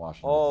Toni Lynne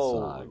Washington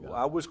saga.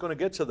 I was going to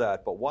get to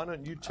that, but why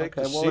don't you take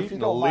Okay, the well, if seat you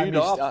and don't mind lead me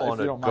off st- if on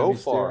you it? don't mind Go me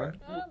for it.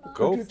 steering.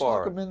 Go Could you for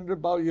talk a it. minute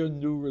about your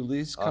new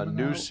release A coming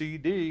new out,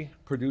 CD.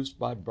 produced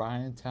by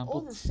Brian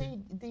Temple?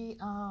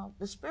 Oh,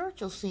 the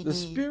spiritual CD. The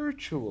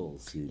spiritual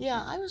CD.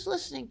 Yeah, I was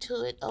listening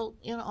to it. Oh,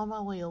 on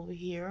my way over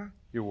here.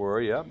 You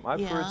were, yeah. I've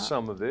Yeah. heard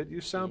some of it.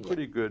 You sound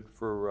pretty good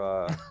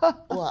for,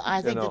 Well,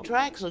 I think know. the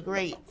tracks are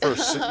great. for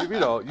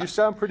a you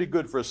sound pretty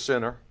good for a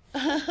sinner.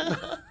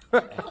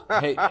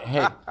 Hey,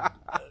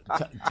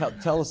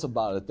 tell us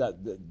about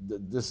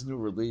it. This new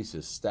release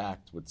is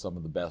stacked with some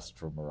of the best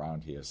from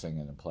around here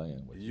singing and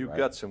playing with you. You've right?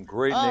 got some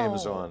great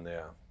names Oh. on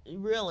there.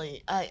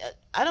 Really,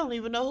 I don't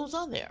even know who's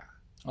on there.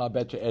 I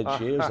bet you Ed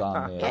Sheer's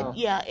on there.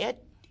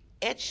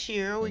 Ed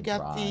Sheer. We And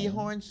got the Brian.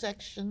 horn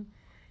section,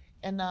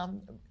 and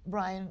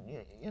Brian,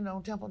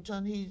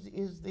 Templeton. He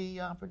is the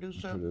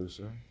producer.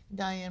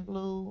 Diane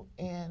Blue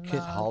and Kid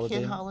Holiday.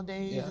 Kid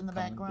Holiday is in the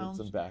coming with background,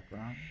 some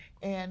background.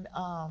 and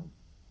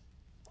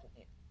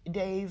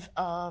Dave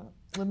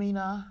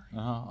Lamina,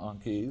 On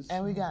keys.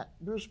 and we got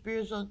Bruce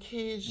Spears on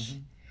keys.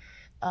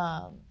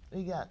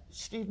 We got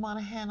Steve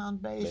Monahan on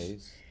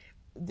bass.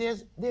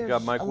 There's You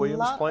got Mike a Williams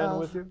lot playing of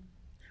with you?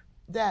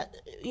 That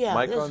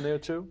Mike there's- on there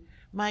too?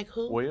 Mike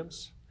who?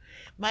 Williams?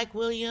 Mike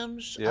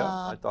Williams. Yeah,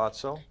 I thought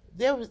so.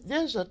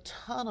 There's a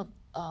ton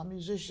of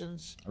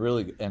musicians.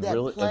 Really and that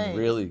play.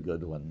 really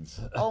good ones.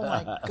 Oh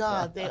my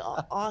God, they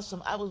are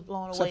awesome. I was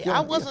blown Except away. y'all-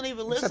 I wasn't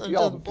even except listening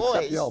y'all- to the voice.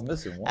 Except y'all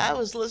missing one. I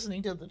was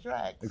listening to the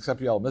tracks.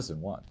 Except y'all missing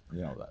one.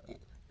 You know that.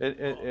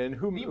 And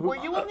who Were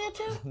you in there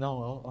too?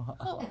 No.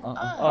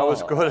 I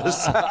was going to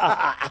say,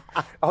 I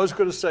was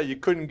going to say you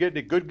couldn't get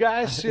any good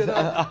guys, you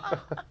know.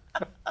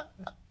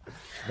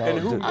 No, And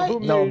who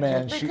no made-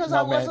 man. Because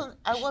no I man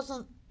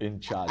wasn't in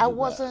charge. I of that.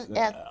 wasn't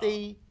at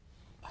the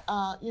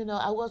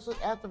I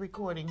wasn't at the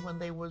recording when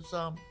they was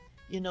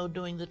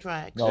doing the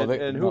tracks. No,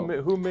 they- And no.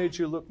 who made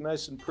you look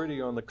nice and pretty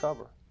on the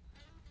cover?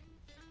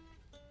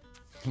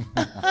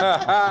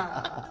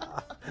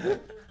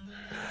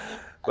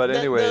 But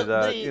anyway,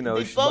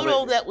 the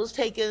photo that was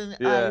taken,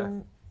 Yeah.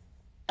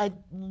 I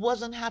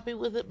wasn't happy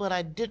with it, but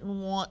I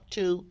didn't want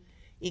to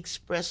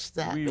express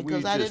that we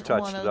because I just didn't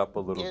touched want it up a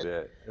little get,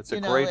 bit. It's a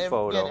you know, great get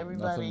photo.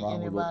 everybody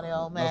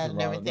all nothing mad and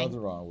wrong- everything. Nothing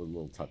wrong with a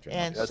little touch up.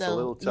 And That's a so,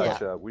 little touch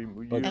yeah. up. You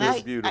And look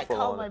I beautiful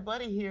called on my it.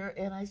 buddy here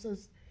and I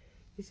says,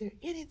 "Is there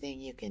anything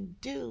you can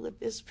do with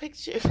this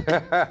picture?"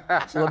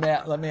 So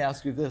let me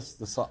ask you this: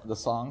 the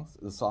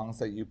songs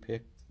that you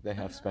picked, they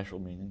have special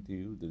meaning to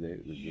you. Do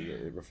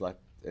they reflect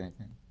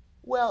anything?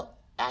 Well,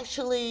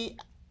 actually,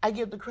 I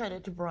give the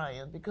credit to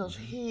Brian because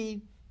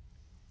he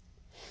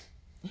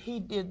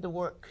did the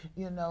work,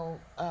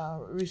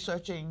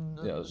 researching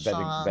the Yeah,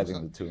 songs, betting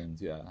and, the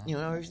tunes. Yeah.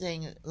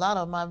 everything. A lot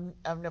of them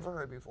I've never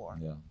heard before.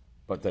 Yeah.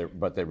 But they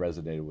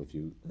resonated with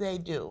you. They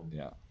do.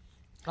 Yeah.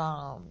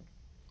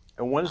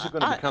 And when is it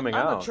going to be coming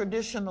I'm out? a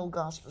traditional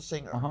gospel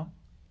singer. Uh-huh.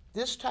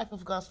 This type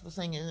of gospel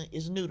singing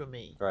is new to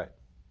me, Right.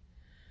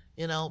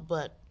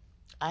 but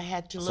I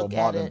had to So look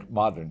at it.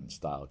 modern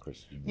style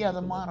Christian. Yeah, music the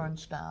a little modern bit.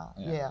 style.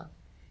 Yeah.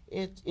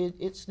 Yeah.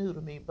 It's new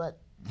to me, but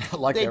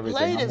Like they everything,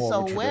 played I'm it more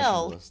of so a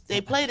well. traditionalist.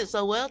 They played it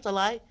so well till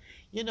I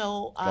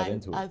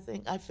into it. I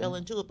think I fell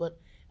into it, but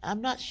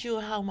I'm not sure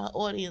how my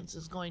audience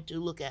is going to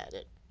look at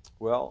it.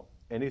 Well,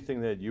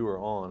 anything that you are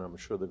on, I'm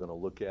sure they're going to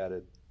look at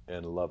it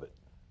and love it.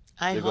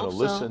 I They're hope going to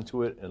so. listen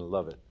to it and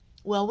love it.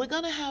 Well, we're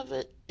gonna have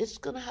it.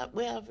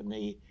 We're having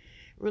the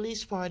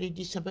release party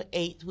December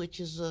 8th, which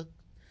is a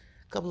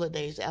couple of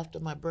days after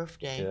my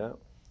birthday. Yeah,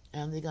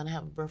 And they're gonna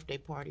have a birthday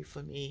party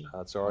for me.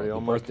 that's already The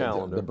on my birthday-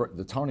 calendar.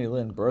 The Toni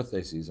Lynne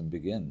birthday season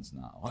begins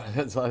now.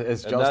 It's just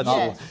that's- not.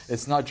 Yes.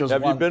 It's not just.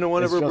 Have you one, been to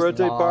one of it's her just-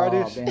 birthday no,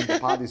 parties? Man, the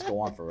parties go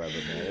on forever,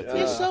 man. It's,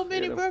 There's Yeah, so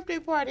many you know. birthday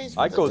parties.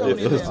 I for go there.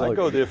 Toni Lynne. I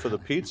go there for the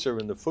pizza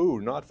and the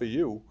food, not for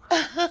you.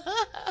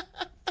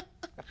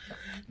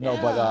 No,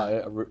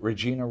 but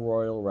Regina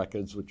Royal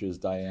Records, which is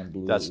Diane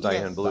Blue's. That's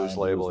Diane Blue's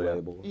label, yeah.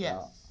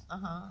 Yes.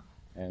 Uh-huh.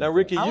 And, Now,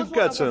 Ricky, I was you've one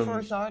got of her some.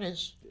 first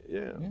artists.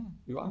 Yeah. yeah,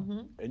 you are.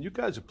 And you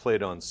guys have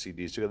played on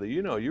CDs together.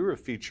 You know, you were a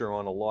feature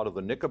on a lot of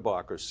the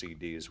Knickerbocker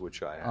CDs,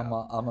 which I have.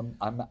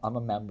 I'm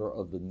a member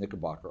of the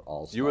Knickerbocker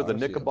All Stars. You were the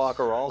yes.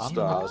 Knickerbocker All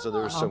Stars, and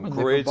there were I'm some a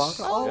great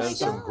Knickerbocker All and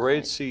some Stars.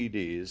 great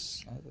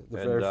CDs. The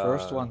And, very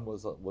first one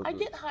was. I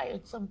get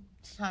hired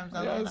sometimes.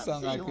 I Yeah, may it not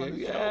sounds see like you on it. the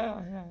Yeah,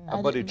 show. yeah. Our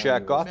I buddy didn't know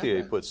Jack you Gauthier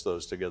remember. puts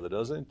those together,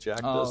 doesn't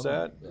Jack does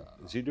that? yeah.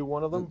 Does he do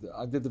one of them?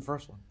 I did the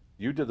first one.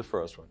 You did the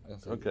first one.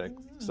 Yes, I Okay.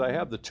 So I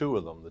have the two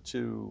of them, the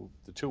two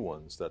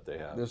ones that they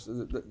have.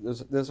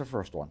 There's a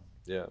first one.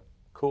 Yeah.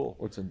 Cool.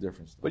 What's in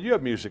different stuff? But you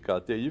have music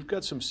out there. You've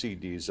got some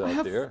CDs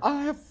out there.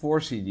 I have 4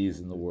 CDs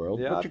in the world,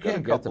 Yeah, but I've you got a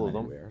can't get couple them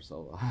of them. anywhere.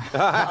 So.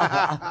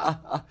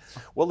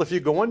 Well, if you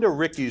go into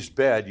Ricky's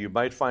bed, you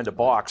might find a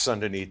box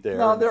underneath there.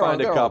 No, and they're, all,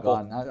 find a they're all couple.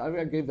 gone.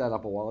 I gave that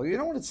up a while ago. You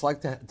know what it's like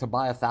to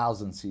buy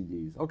 1,000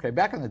 CDs? Okay,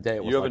 back in the day,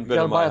 it was You like, haven't you been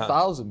gotta in buy my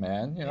 1,000,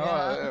 man. You know,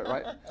 Yeah.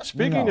 right?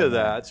 Speaking No,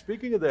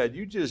 of that,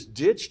 you just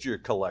ditched your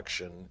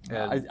collection.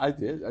 And I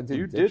did.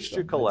 you ditch ditched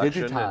your them. I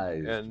collection.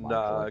 digitized And my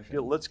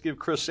collection. let's give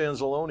Chris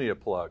Anzalone a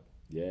plug.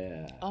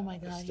 Yeah. Oh my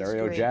God, he's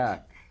Stereo great.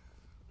 Jack.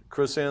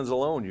 Chris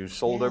Anzalone, you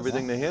sold Yes.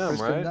 everything to him, Chris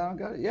came right? down and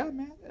got it. Yeah,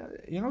 man.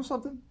 You know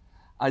something?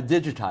 I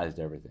digitized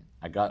everything.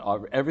 I got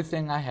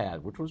everything I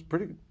had, which was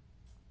pretty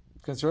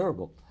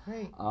considerable,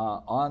 Great.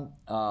 on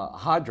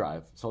hard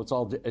drive. So it's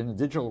all in the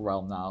digital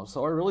realm now.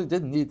 So I really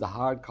didn't need the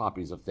hard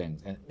copies of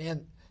things. And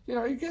man, you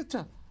know, you get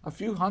to a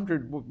few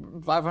hundred,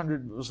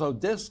 500 or so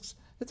discs.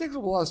 It takes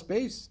up a lot of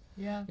space.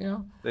 Yeah. You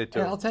know, They do.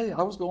 and I'll tell you,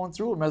 I was going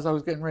through them as I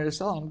was getting ready to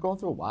sell them. I'm going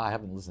through, wow, I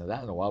haven't listened to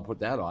that in a while. Put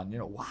that on. You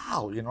know,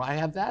 wow, you know, I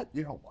have that.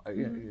 You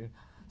know,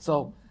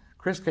 so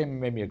Chris came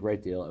and made me a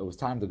great deal. It was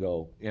time to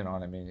go. You know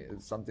what I mean?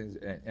 It's some things,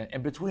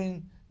 and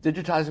between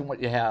digitizing what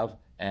you have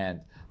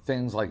and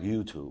things like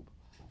YouTube,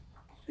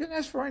 you can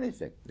ask for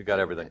anything. You got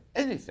everything.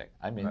 Anything.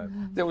 I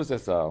mean, there was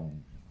this.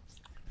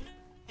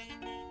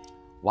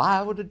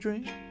 Why would a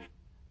dream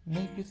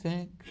make you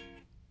think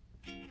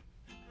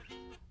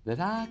that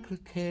I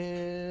could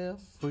care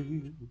for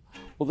you?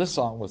 Well, this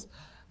song was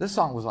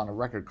on a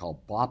record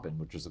called Boppin',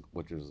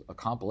 which is a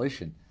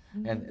compilation,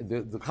 and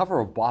the cover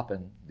of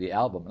Boppin', the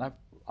album, and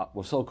I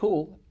was so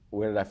cool.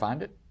 Where did I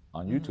find it?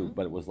 On YouTube,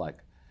 but it was like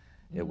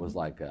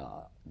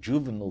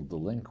juvenile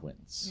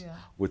delinquents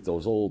with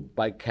those old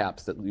bike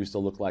caps that used to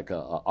look like a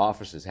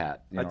officer's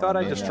hat. You I know thought what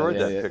I mean? destroyed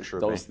that picture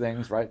of Those me.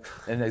 things, right?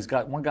 And there's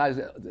got one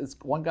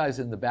guy's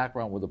in the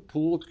background with a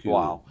pool cue,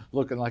 Wow.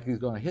 looking like he's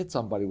going to hit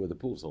somebody with a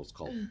pool. So it's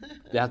called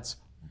that's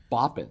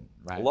bopping,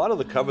 right? A lot of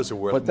the covers are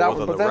worth But that- more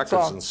than but the that records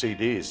song- and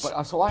CDs.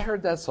 But so I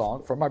heard that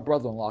song from my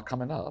brother-in-law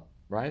coming up,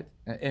 right?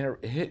 And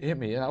it hit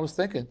me, and I was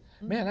thinking,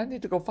 man, I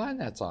need to go find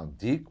that song,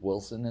 Deke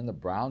Wilson and the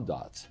Brown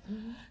Dots.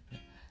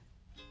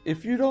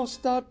 If you don't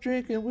stop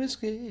drinking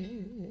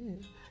whiskey,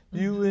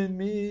 you and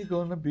me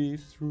gonna be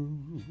through.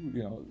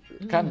 You know,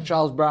 kind of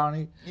Charles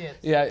Brownie. Yes.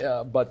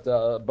 Yeah, but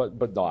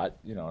not.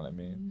 You know what I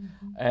mean?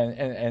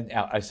 And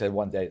I said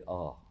one day,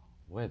 oh,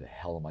 where the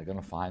hell am I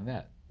gonna find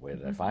that? Where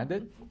did I find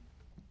it?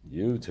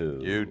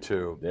 YouTube.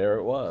 YouTube. There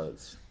it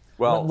was.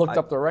 Well, Went and looked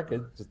up the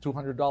record. It's a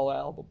 $200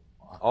 album.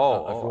 If you I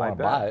want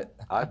to buy bet. it.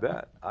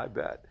 I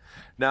bet.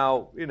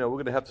 Now, you know, we're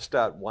going to have to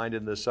start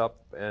winding this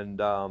up,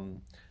 and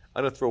I'm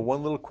going to throw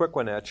one little quick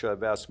one at you.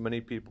 I've asked many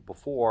people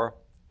before,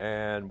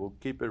 and we'll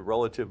keep it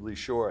relatively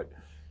short.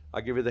 I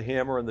give you the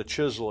hammer and the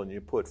chisel, and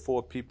you put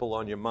 4 people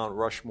on your Mount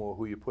Rushmore.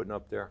 Who are you putting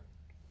up there?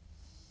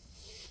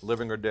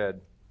 Living or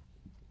dead?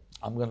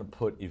 I'm going to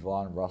put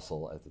Yvonne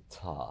Russell at the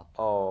top.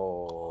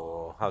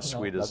 Oh, how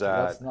sweet is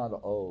That's that? not an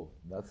O.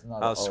 That's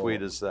not How an O.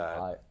 sweet is that?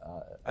 I,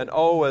 An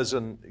O as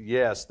in,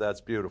 yes,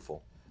 that's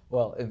beautiful.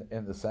 well,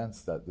 in the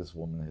sense that this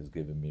woman has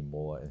given me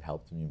more and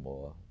helped me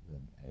more than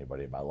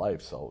anybody in my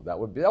life. So that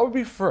would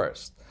be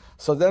first.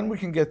 So then we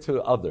can get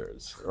to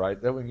others,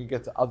 right? Then we can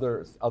get to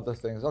other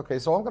things. Okay,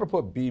 so I'm going to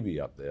put BB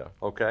up there.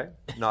 Okay,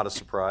 not a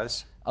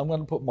surprise. I'm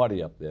going to put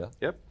Muddy up there.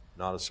 Yep,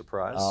 not a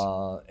surprise.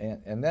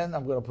 And then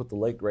I'm going to put the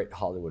late great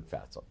Hollywood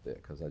Fats up there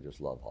because I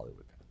just love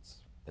Hollywood Fats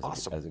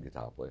Awesome. as a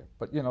guitar player.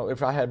 But you know,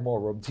 if I had more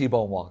room,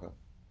 T-Bone Walker,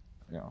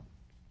 you know,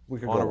 we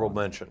could Honorable go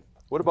on. mention.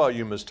 What about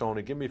you, Miss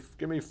Toni? Give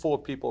me 4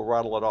 people,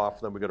 rattle it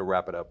off, then we got to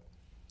wrap it up.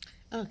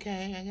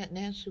 Okay, I got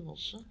Nancy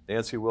Wilson,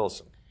 Nancy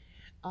Wilson,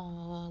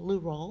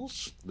 Lou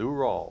Rawls. Lou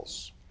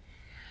Rawls.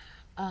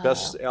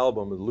 Best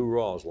album of Lou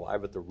Rawls,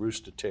 Live at the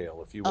Rooster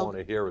Tail. If you want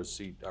to hear a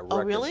record.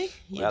 Oh, really?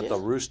 You At the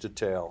do? Rooster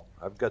Tail.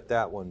 I've got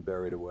that one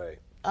buried away.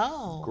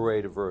 Oh,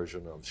 Great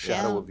version of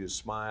Shadow Yeah. of Your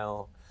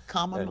Smile.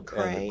 Carmen And a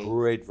McRae.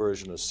 great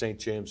version of St.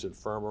 James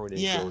Infirmary. And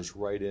Yeah. it goes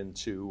right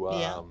into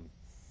Yeah.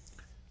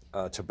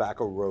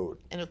 Tobacco Road.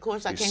 And of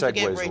course, I He can't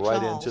forget segues Ray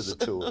right Charles. into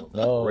the two of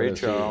them. No, Ray let's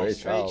see, Ray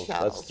Charles. Charles.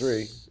 That's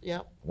 3.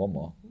 Yep. One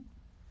more.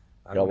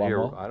 I Got don't one hear.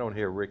 more? I don't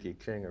hear Ricky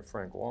King or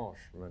Frank Walsh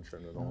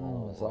mentioned at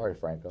all. Oh, sorry,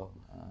 Franco.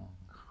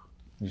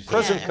 You said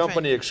Present Yeah,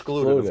 company Frank.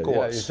 excluded, of Yeah,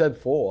 course. you said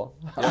 4.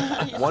 You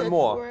One said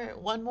more. 4?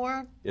 One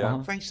more?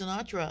 Yeah. Frank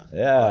Sinatra.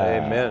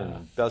 Yeah.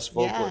 Amen. Best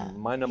vocal, Yeah.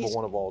 my number He's-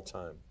 1 of all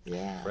time,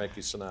 Yeah.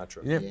 Frankie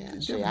Sinatra. You, Yeah.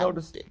 you See, ever I-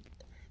 notice?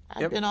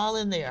 I've been all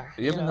in there.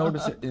 You ever know?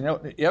 notice?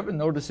 You ever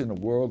notice in the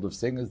world of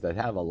singers that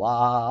have a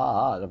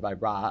lot of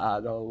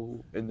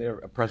vibrato in their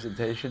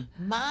presentation?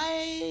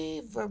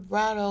 My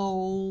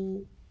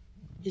vibrato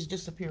is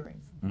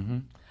disappearing.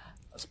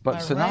 But My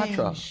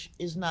Sinatra, range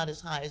is not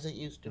as high as it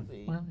used to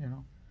be. well, you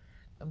know,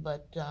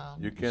 But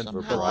You can't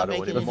somehow I vibrato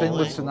make it the anymore. thing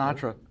with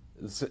anyway.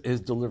 Sinatra,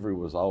 his delivery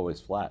was always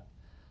flat.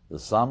 The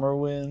summer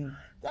wind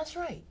That's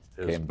right.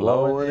 Is came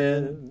blowing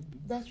in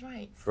That's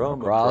right. from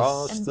across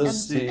across And, the and,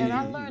 sea. and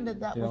I learned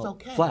that you was know,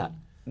 okay. flat.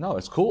 No,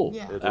 it's cool.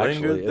 Yeah. It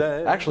Actually, lingered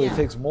there. actually Yeah. it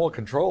takes more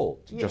control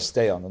to Yes. just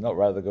stay on the note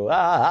rather than go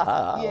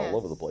Yes. all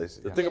over the place.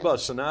 The thing about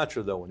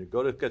Sinatra, though, when you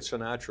go to get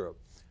Sinatra,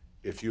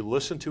 if you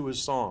listen to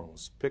his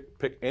songs,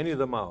 pick any of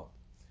them out,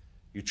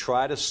 you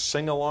try to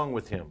sing along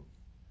with him,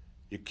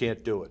 you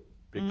can't do it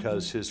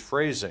because his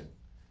phrasing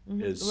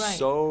is Right.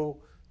 so.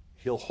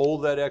 He'll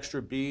hold that extra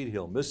beat.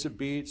 He'll miss a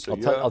beat. So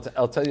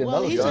I'll tell you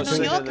Well, another he's thing. a New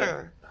singing that-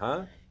 Yorker.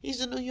 Huh?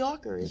 He's a New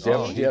Yorker, Yeah,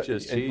 isn't he?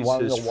 yeah. You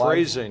wanna His know why?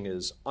 phrasing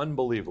is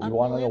unbelievable. You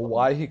want to know Unbelievable.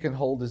 why he can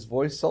hold his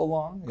voice so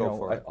long? Go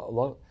for it.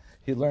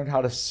 He learned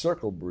how to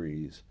circle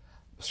breathe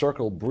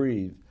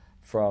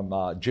from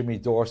Jimmy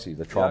Dorsey,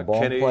 the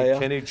trombone player.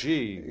 Kenny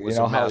G was You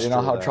know a how master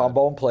of that.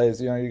 trombone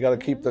players. You got to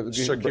keep the air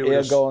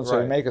Circulus, going, so right.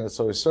 you're making it.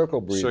 So he's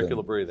circle breathing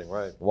Circular breathing,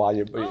 right? while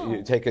you're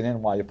taking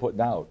in while you're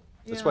putting out.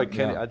 That's why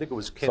Kenny. Yeah. I think it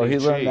was Kenny So he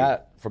G. learned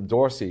that from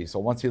Dorsey. So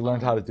once he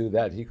learned how to do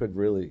that, he could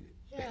really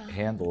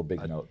handle a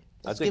big note.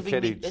 I think giving me-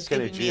 Kenny that's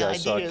Kenny giving G. me I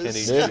saw ideas.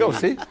 Kenny There you go.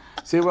 G.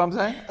 See what I'm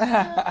saying?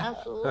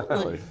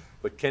 Absolutely.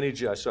 But Kenny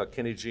G. I saw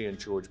Kenny G. and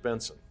George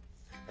Benson,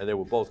 and they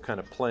were both kind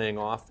of playing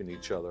off in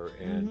each other.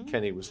 And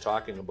Kenny was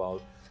talking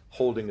about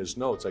holding his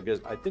notes.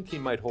 I think he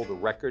might hold a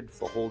record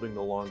for holding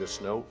the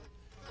longest note,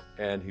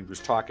 and he was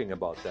talking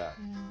about that.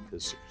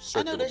 His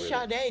I know circular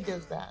that breathing. Sade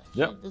does that.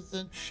 Yep.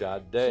 She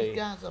Sade.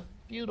 got a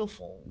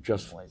beautiful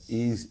Just voice.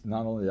 easy.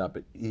 Not only that,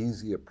 but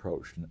easy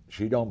approach.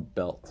 She don't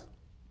belt.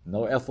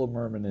 No Ethel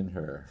Merman in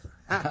her.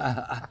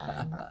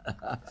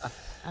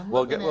 I'm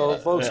Well, looking at well,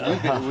 it. folks,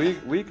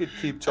 we could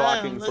keep I'm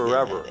talking looking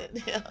forever. at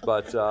it. Yeah.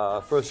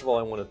 But first of all,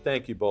 I want to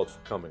thank you both for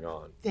coming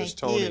on. Miss Thank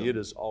Toni, you. it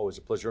is always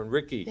a pleasure. And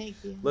Ricky, Thank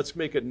you. let's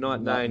make it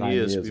not Not 9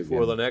 years years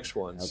before again. the next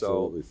one.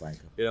 Absolutely, So,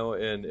 Franco. you know,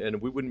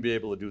 and we wouldn't be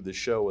able to do the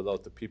show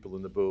without the people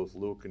in the booth,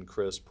 Luke and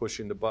Chris,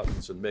 pushing the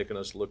buttons and making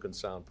us look and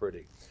sound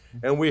pretty.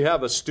 And we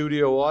have a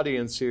studio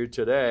audience here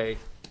today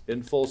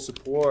in full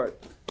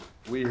support.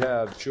 We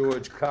have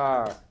George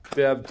Carr,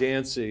 Bev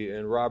Dancy,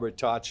 and Robert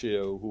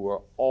Taccio, who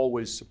are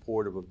always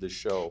supportive of this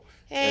show.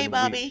 Hey, And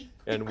Bobby.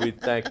 and we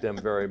thank them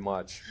very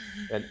much.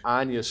 And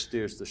Anya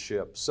steers the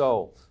ship.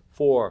 So,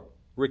 for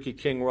Ricky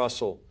King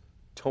Russell,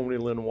 Toni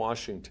Lynne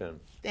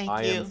Washington, Thank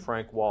I you. am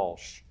Frank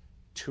Walsh.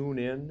 Tune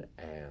in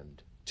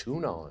and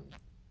tune on.